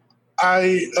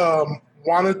I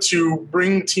wanted to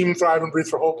bring Team Thrive and Breathe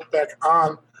for Hope back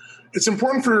on it's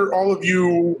important for all of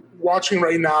you watching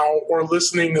right now or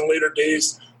listening in later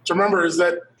days to remember is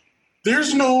that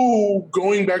there's no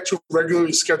going back to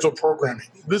regularly scheduled programming.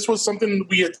 This was something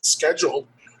we had scheduled,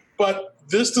 but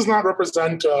this does not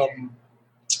represent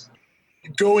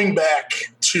going back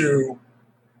to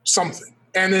something.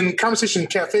 And in Conversation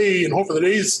Cafe and Hope for the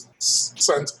Day's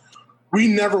sense, we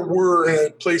never were in a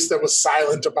place that was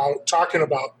silent about talking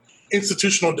about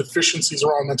institutional deficiencies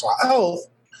around mental health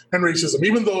and racism,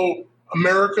 even though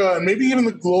America and maybe even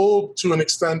the globe to an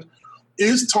extent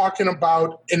is talking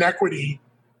about inequity,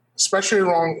 especially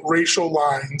along racial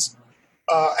lines,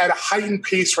 at a heightened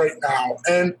pace right now.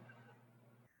 And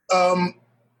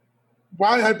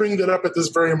why I bring that up at this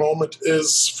very moment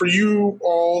is for you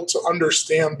all to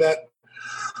understand that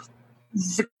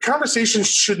the conversation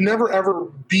should never, ever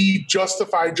be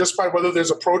justified just by whether there's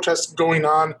a protest going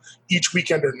on each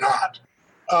weekend or not.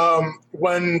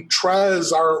 When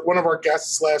Trez, one of our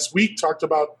guests last week, talked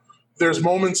about there's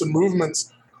moments and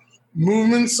movements,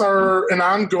 movements are an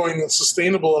ongoing and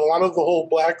sustainable, and a lot of the whole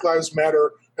Black Lives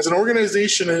Matter as an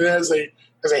organization and as a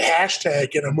hashtag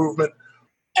in a movement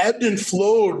ebbed and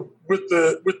flowed with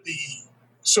the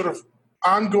sort of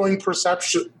ongoing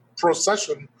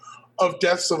procession of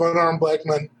deaths of unarmed Black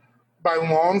men by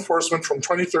law enforcement from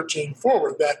 2013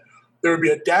 forward. That there would be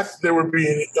a death, there would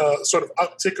be a sort of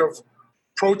uptick of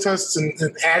protests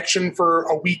and action for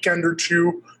a weekend or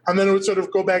two, and then it would sort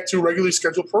of go back to regularly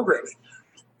scheduled programming.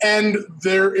 And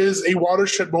there is a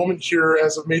watershed moment here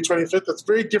as of May 25th that's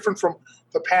very different from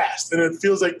the past. And it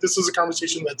feels like this is a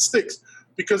conversation that sticks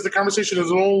because the conversation is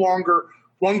no longer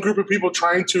one group of people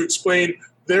trying to explain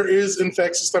there is, in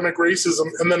fact, systemic racism,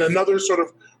 and then another sort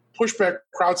of pushback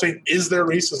crowd saying, is there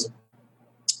racism?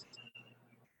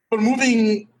 But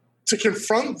moving to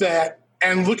confront that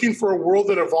and looking for a world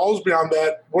that evolves beyond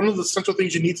that, one of the central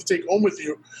things you need to take home with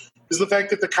you is the fact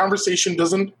that the conversation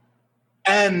doesn't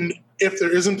end if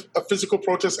there isn't a physical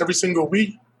protest every single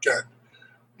weekend.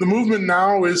 The movement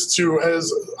now is to,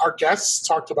 as our guests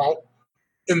talked about,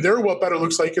 in their what better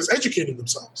looks like is educating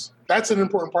themselves. That's an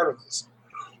important part of this.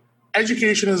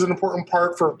 Education is an important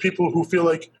part for people who feel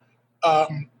like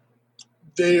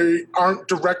they aren't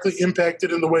directly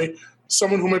impacted in the way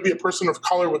someone who might be a person of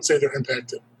color would say they're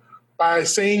impacted. By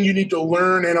saying you need to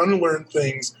learn and unlearn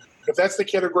things, if that's the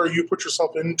category you put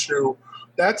yourself into,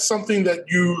 that's something that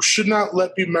you should not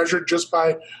let be measured just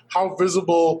by how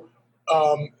visible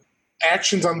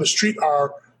actions on the street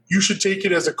are. You should take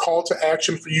it as a call to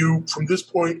action for you from this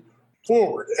point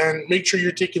forward and make sure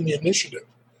you're taking the initiative.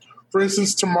 For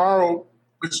instance, tomorrow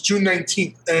is June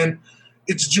 19th, and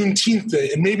it's Juneteenth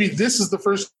Day, and maybe this is the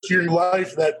first year in your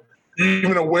life that you're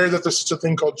even aware that there's such a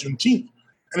thing called Juneteenth.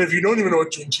 And if you don't even know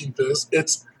what Juneteenth is,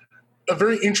 it's a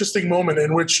very interesting moment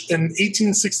in which in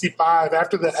 1865,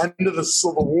 after the end of the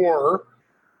Civil War,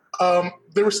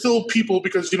 there were still people,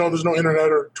 because, there's no internet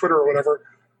or Twitter or whatever,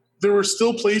 there were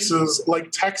still places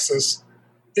like Texas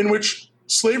in which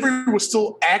slavery was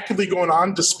still actively going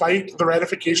on despite the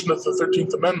ratification of the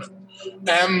 13th Amendment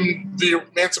and the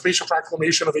Emancipation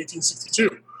Proclamation of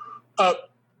 1862.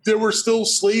 There were still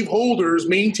slaveholders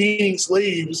maintaining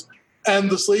slaves, and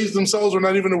the slaves themselves were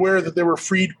not even aware that they were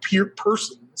freed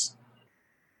persons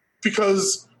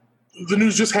because the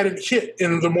news just hadn't hit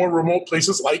in the more remote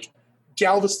places like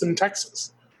Galveston,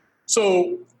 Texas.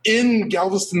 So in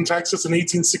Galveston, Texas in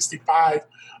 1865,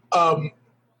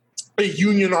 a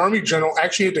Union Army general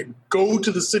actually had to go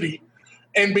to the city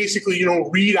and basically,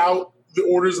 read out the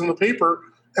orders in the paper,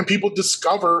 and people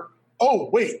discover, oh,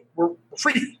 wait, we're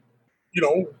free.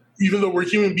 Even though we're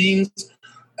human beings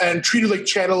and treated like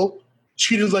chattel,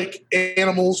 treated like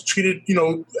animals, treated,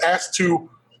 asked to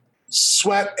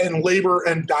sweat and labor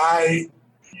and die,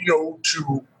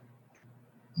 to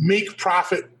make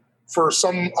profit for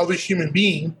some other human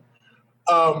being,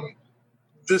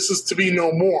 this is to be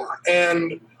no more.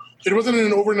 And it wasn't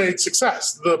an overnight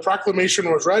success. The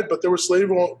proclamation was read, but there were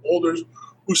slaveholders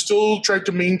who still tried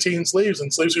to maintain slaves,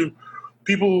 and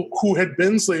people who had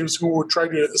been slaves who were trying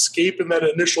to escape in that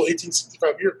initial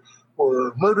 1865 year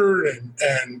were murdered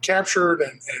and captured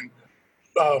and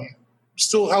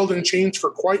still held in chains for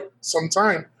quite some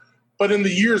time. But in the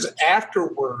years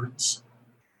afterwards,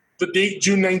 the date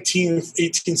June 19th,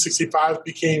 1865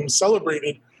 became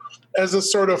celebrated as a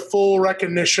sort of full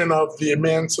recognition of the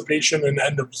emancipation and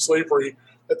end of slavery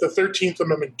that the 13th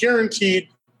Amendment guaranteed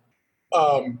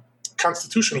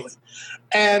constitutionally.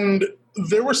 And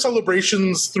there were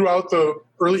celebrations throughout the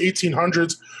early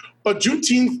 1800s, but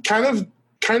Juneteenth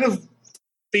kind of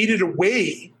faded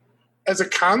away as a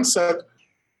concept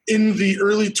in the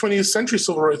early 20th century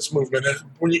civil rights movement. And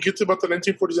when you get to about the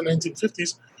 1940s and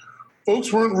 1950s,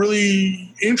 folks weren't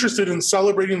really interested in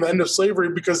celebrating the end of slavery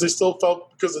because they still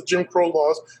felt, because of Jim Crow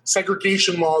laws,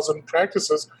 segregation laws, and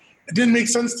practices, it didn't make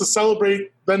sense to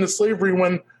celebrate the end of slavery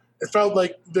when it felt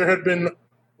like there had been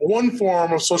one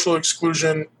form of social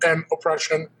exclusion and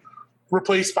oppression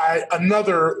replaced by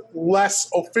another less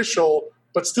official,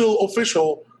 but still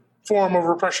official form of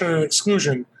repression and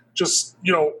exclusion, just,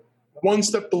 one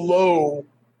step below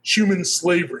human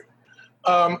slavery.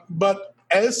 But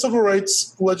as civil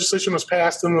rights legislation was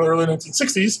passed in the early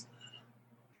 1960s,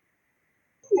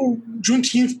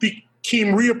 Juneteenth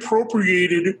became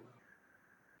reappropriated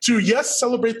to, yes,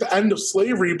 celebrate the end of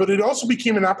slavery, but it also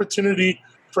became an opportunity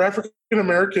for African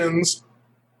Americans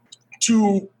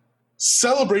to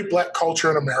celebrate Black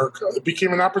culture in America. It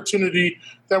became an opportunity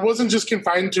that wasn't just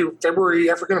confined to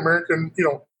February, African American,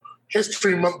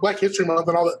 History Month, Black History Month,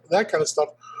 and all that kind of stuff.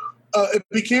 It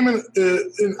became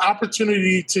an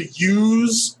opportunity to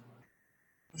use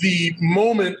the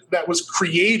moment that was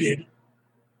created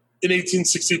in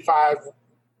 1865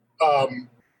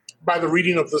 by the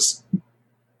reading of this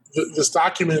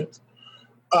document.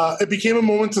 It became a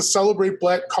moment to celebrate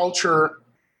Black culture.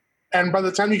 And by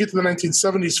the time you get to the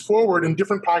 1970s forward, in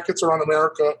different pockets around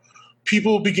America,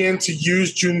 people began to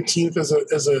use Juneteenth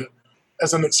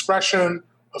as an expression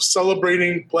of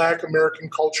celebrating Black American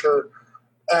culture,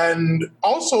 and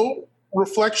also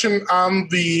reflection on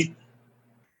the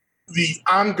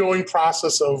ongoing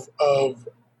process of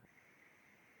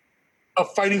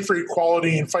fighting for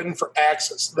equality and fighting for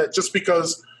access. That just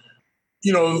because,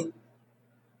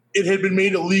 it had been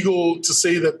made illegal to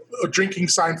say that a drinking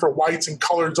sign for whites and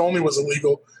coloreds only was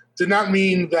illegal, did not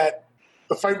mean that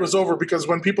the fight was over, because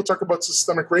when people talk about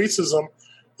systemic racism,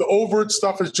 the overt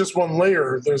stuff is just one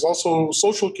layer. There's also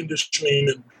social conditioning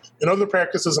and other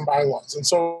practices and bylaws. And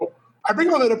so I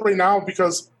bring all that up right now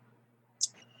because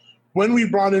when we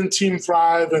brought in Team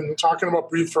Thrive and talking about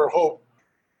Breathe for Hope,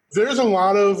 there's a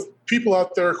lot of people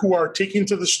out there who are taking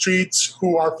to the streets,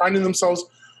 who are finding themselves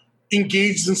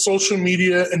engaged in social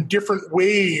media in different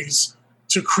ways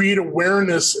to create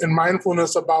awareness and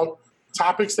mindfulness about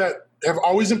topics that have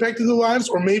always impacted their lives,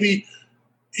 or maybe,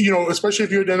 especially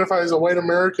if you identify as a white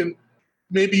American,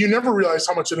 maybe you never realized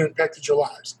how much it impacted your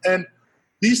lives. And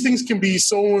these things can be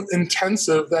so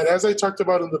intensive that, as I talked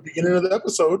about in the beginning of the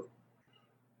episode,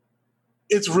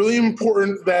 it's really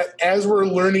important that as we're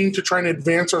learning to try and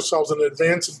advance ourselves and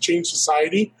advance and change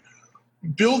society,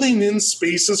 building in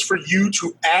spaces for you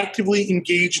to actively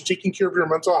engage in taking care of your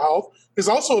mental health is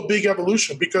also a big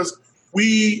evolution, because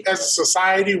we as a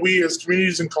society, we as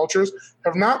communities and cultures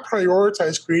have not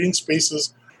prioritized creating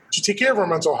spaces to take care of our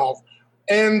mental health.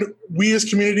 And we as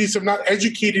communities have not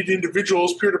educated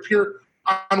individuals peer-to-peer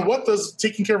on what does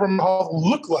taking care of our mental health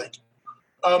look like.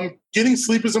 Getting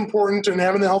sleep is important and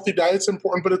having a healthy diet is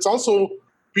important, but it's also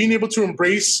being able to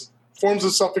embrace forms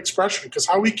of self-expression, because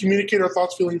how we communicate our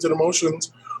thoughts, feelings, and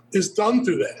emotions is done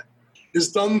through that. It's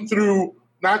done through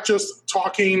not just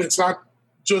talking, it's not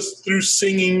just through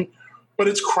singing, but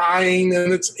it's crying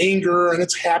and it's anger and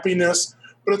it's happiness,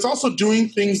 but it's also doing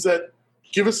things that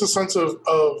give us a sense of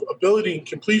ability and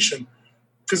completion.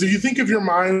 Because if you think of your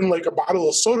mind like a bottle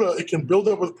of soda, it can build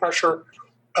up with pressure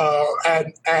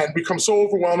and become so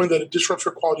overwhelming that it disrupts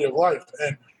your quality of life.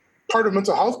 And part of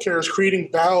mental health care is creating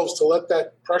valves to let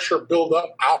that pressure build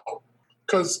up out,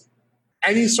 because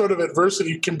any sort of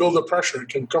adversity can build up pressure. It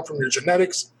can come from your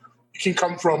genetics. It can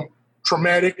come from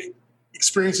traumatic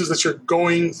experiences that you're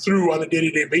going through on a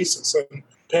day-to-day basis. And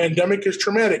pandemic is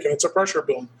traumatic and it's a pressure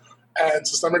build. And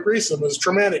systemic racism is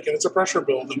traumatic and it's a pressure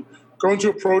build. And going to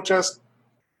a protest,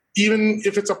 even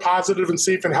if it's a positive and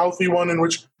safe and healthy one in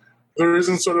which there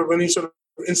isn't sort of any sort of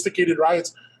instigated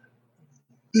riots,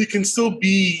 it can still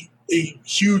be a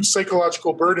huge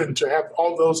psychological burden to have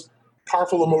all those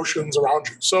powerful emotions around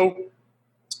you. So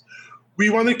we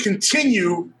want to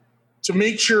continue to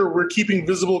make sure we're keeping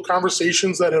visible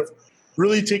conversations that have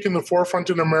really taken the forefront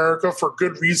in America for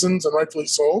good reasons, and rightfully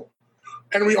so.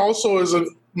 And we also, as a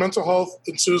mental health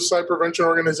and suicide prevention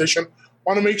organization,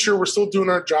 want to make sure we're still doing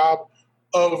our job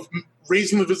of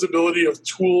raising the visibility of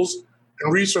tools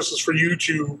and resources for you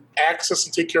to access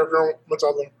and take care of your own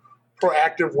mental health in a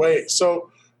proactive way. So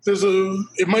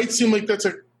it might seem like that's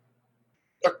a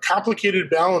complicated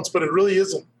balance, but it really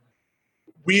isn't.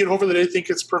 We at Hope for the Day think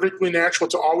it's perfectly natural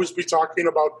to always be talking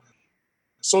about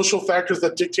social factors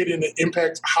that dictate and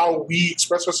impact how we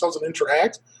express ourselves and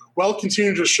interact, while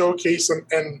continuing to showcase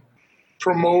and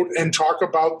promote and talk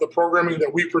about the programming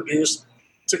that we produce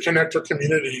to connect our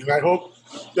community. And I hope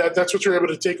that that's what you're able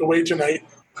to take away tonight.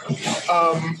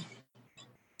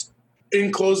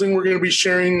 In closing, we're going to be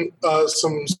sharing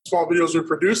some small videos we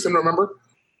produced. And remember,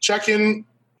 check in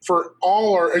for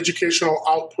all our educational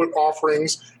output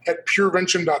offerings at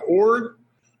purevention.org.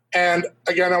 And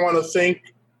again, I want to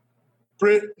thank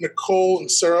Britt, Nicole,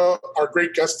 and Sarah, our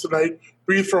great guests tonight.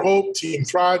 Breathe for Hope, Team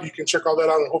Thrive. You can check all that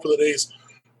out on Hope of the Day's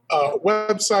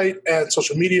website and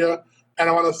social media. And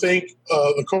I want to thank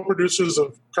the co-producers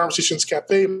of Conversations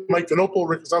Cafe, Mike Vinopol,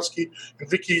 Rick Kozowski, and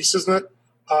Vicky Cisnet.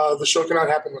 The show cannot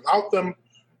happen without them.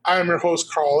 I am your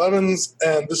host, Carl Evans,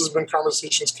 and this has been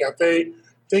Conversations Cafe.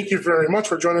 Thank you very much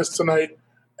for joining us tonight,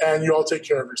 and you all take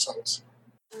care of yourselves.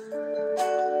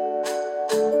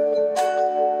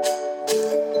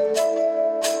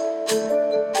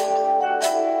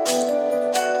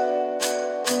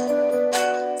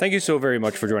 Thank you so very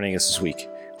much for joining us this week.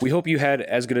 We hope you had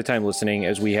as good a time listening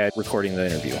as we had recording the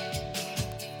interview.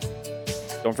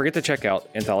 Don't forget to check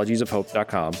out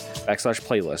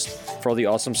anthologiesofhope.com/playlist for all the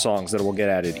awesome songs that will get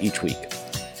added each week.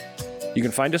 You can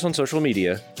find us on social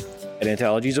media at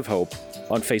Anthologies of Hope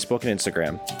on Facebook and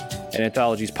Instagram, and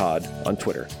Anthologies Pod on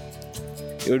Twitter.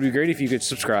 It would be great if you could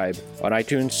subscribe on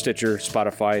iTunes, Stitcher,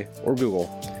 Spotify, or Google,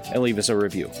 and leave us a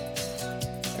review.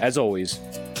 As always,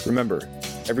 remember,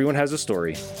 everyone has a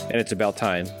story, and it's about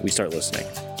time we start listening.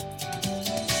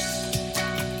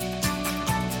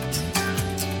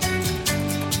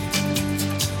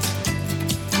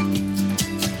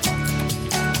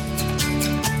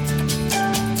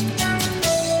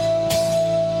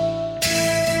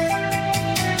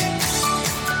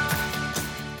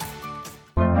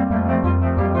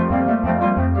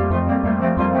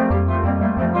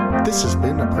 This has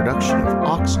been a production of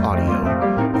Ox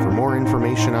Audio. For more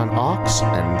information on Ox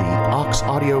and the Ox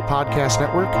Audio Podcast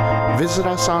Network, visit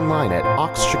us online at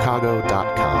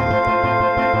oxchicago.com.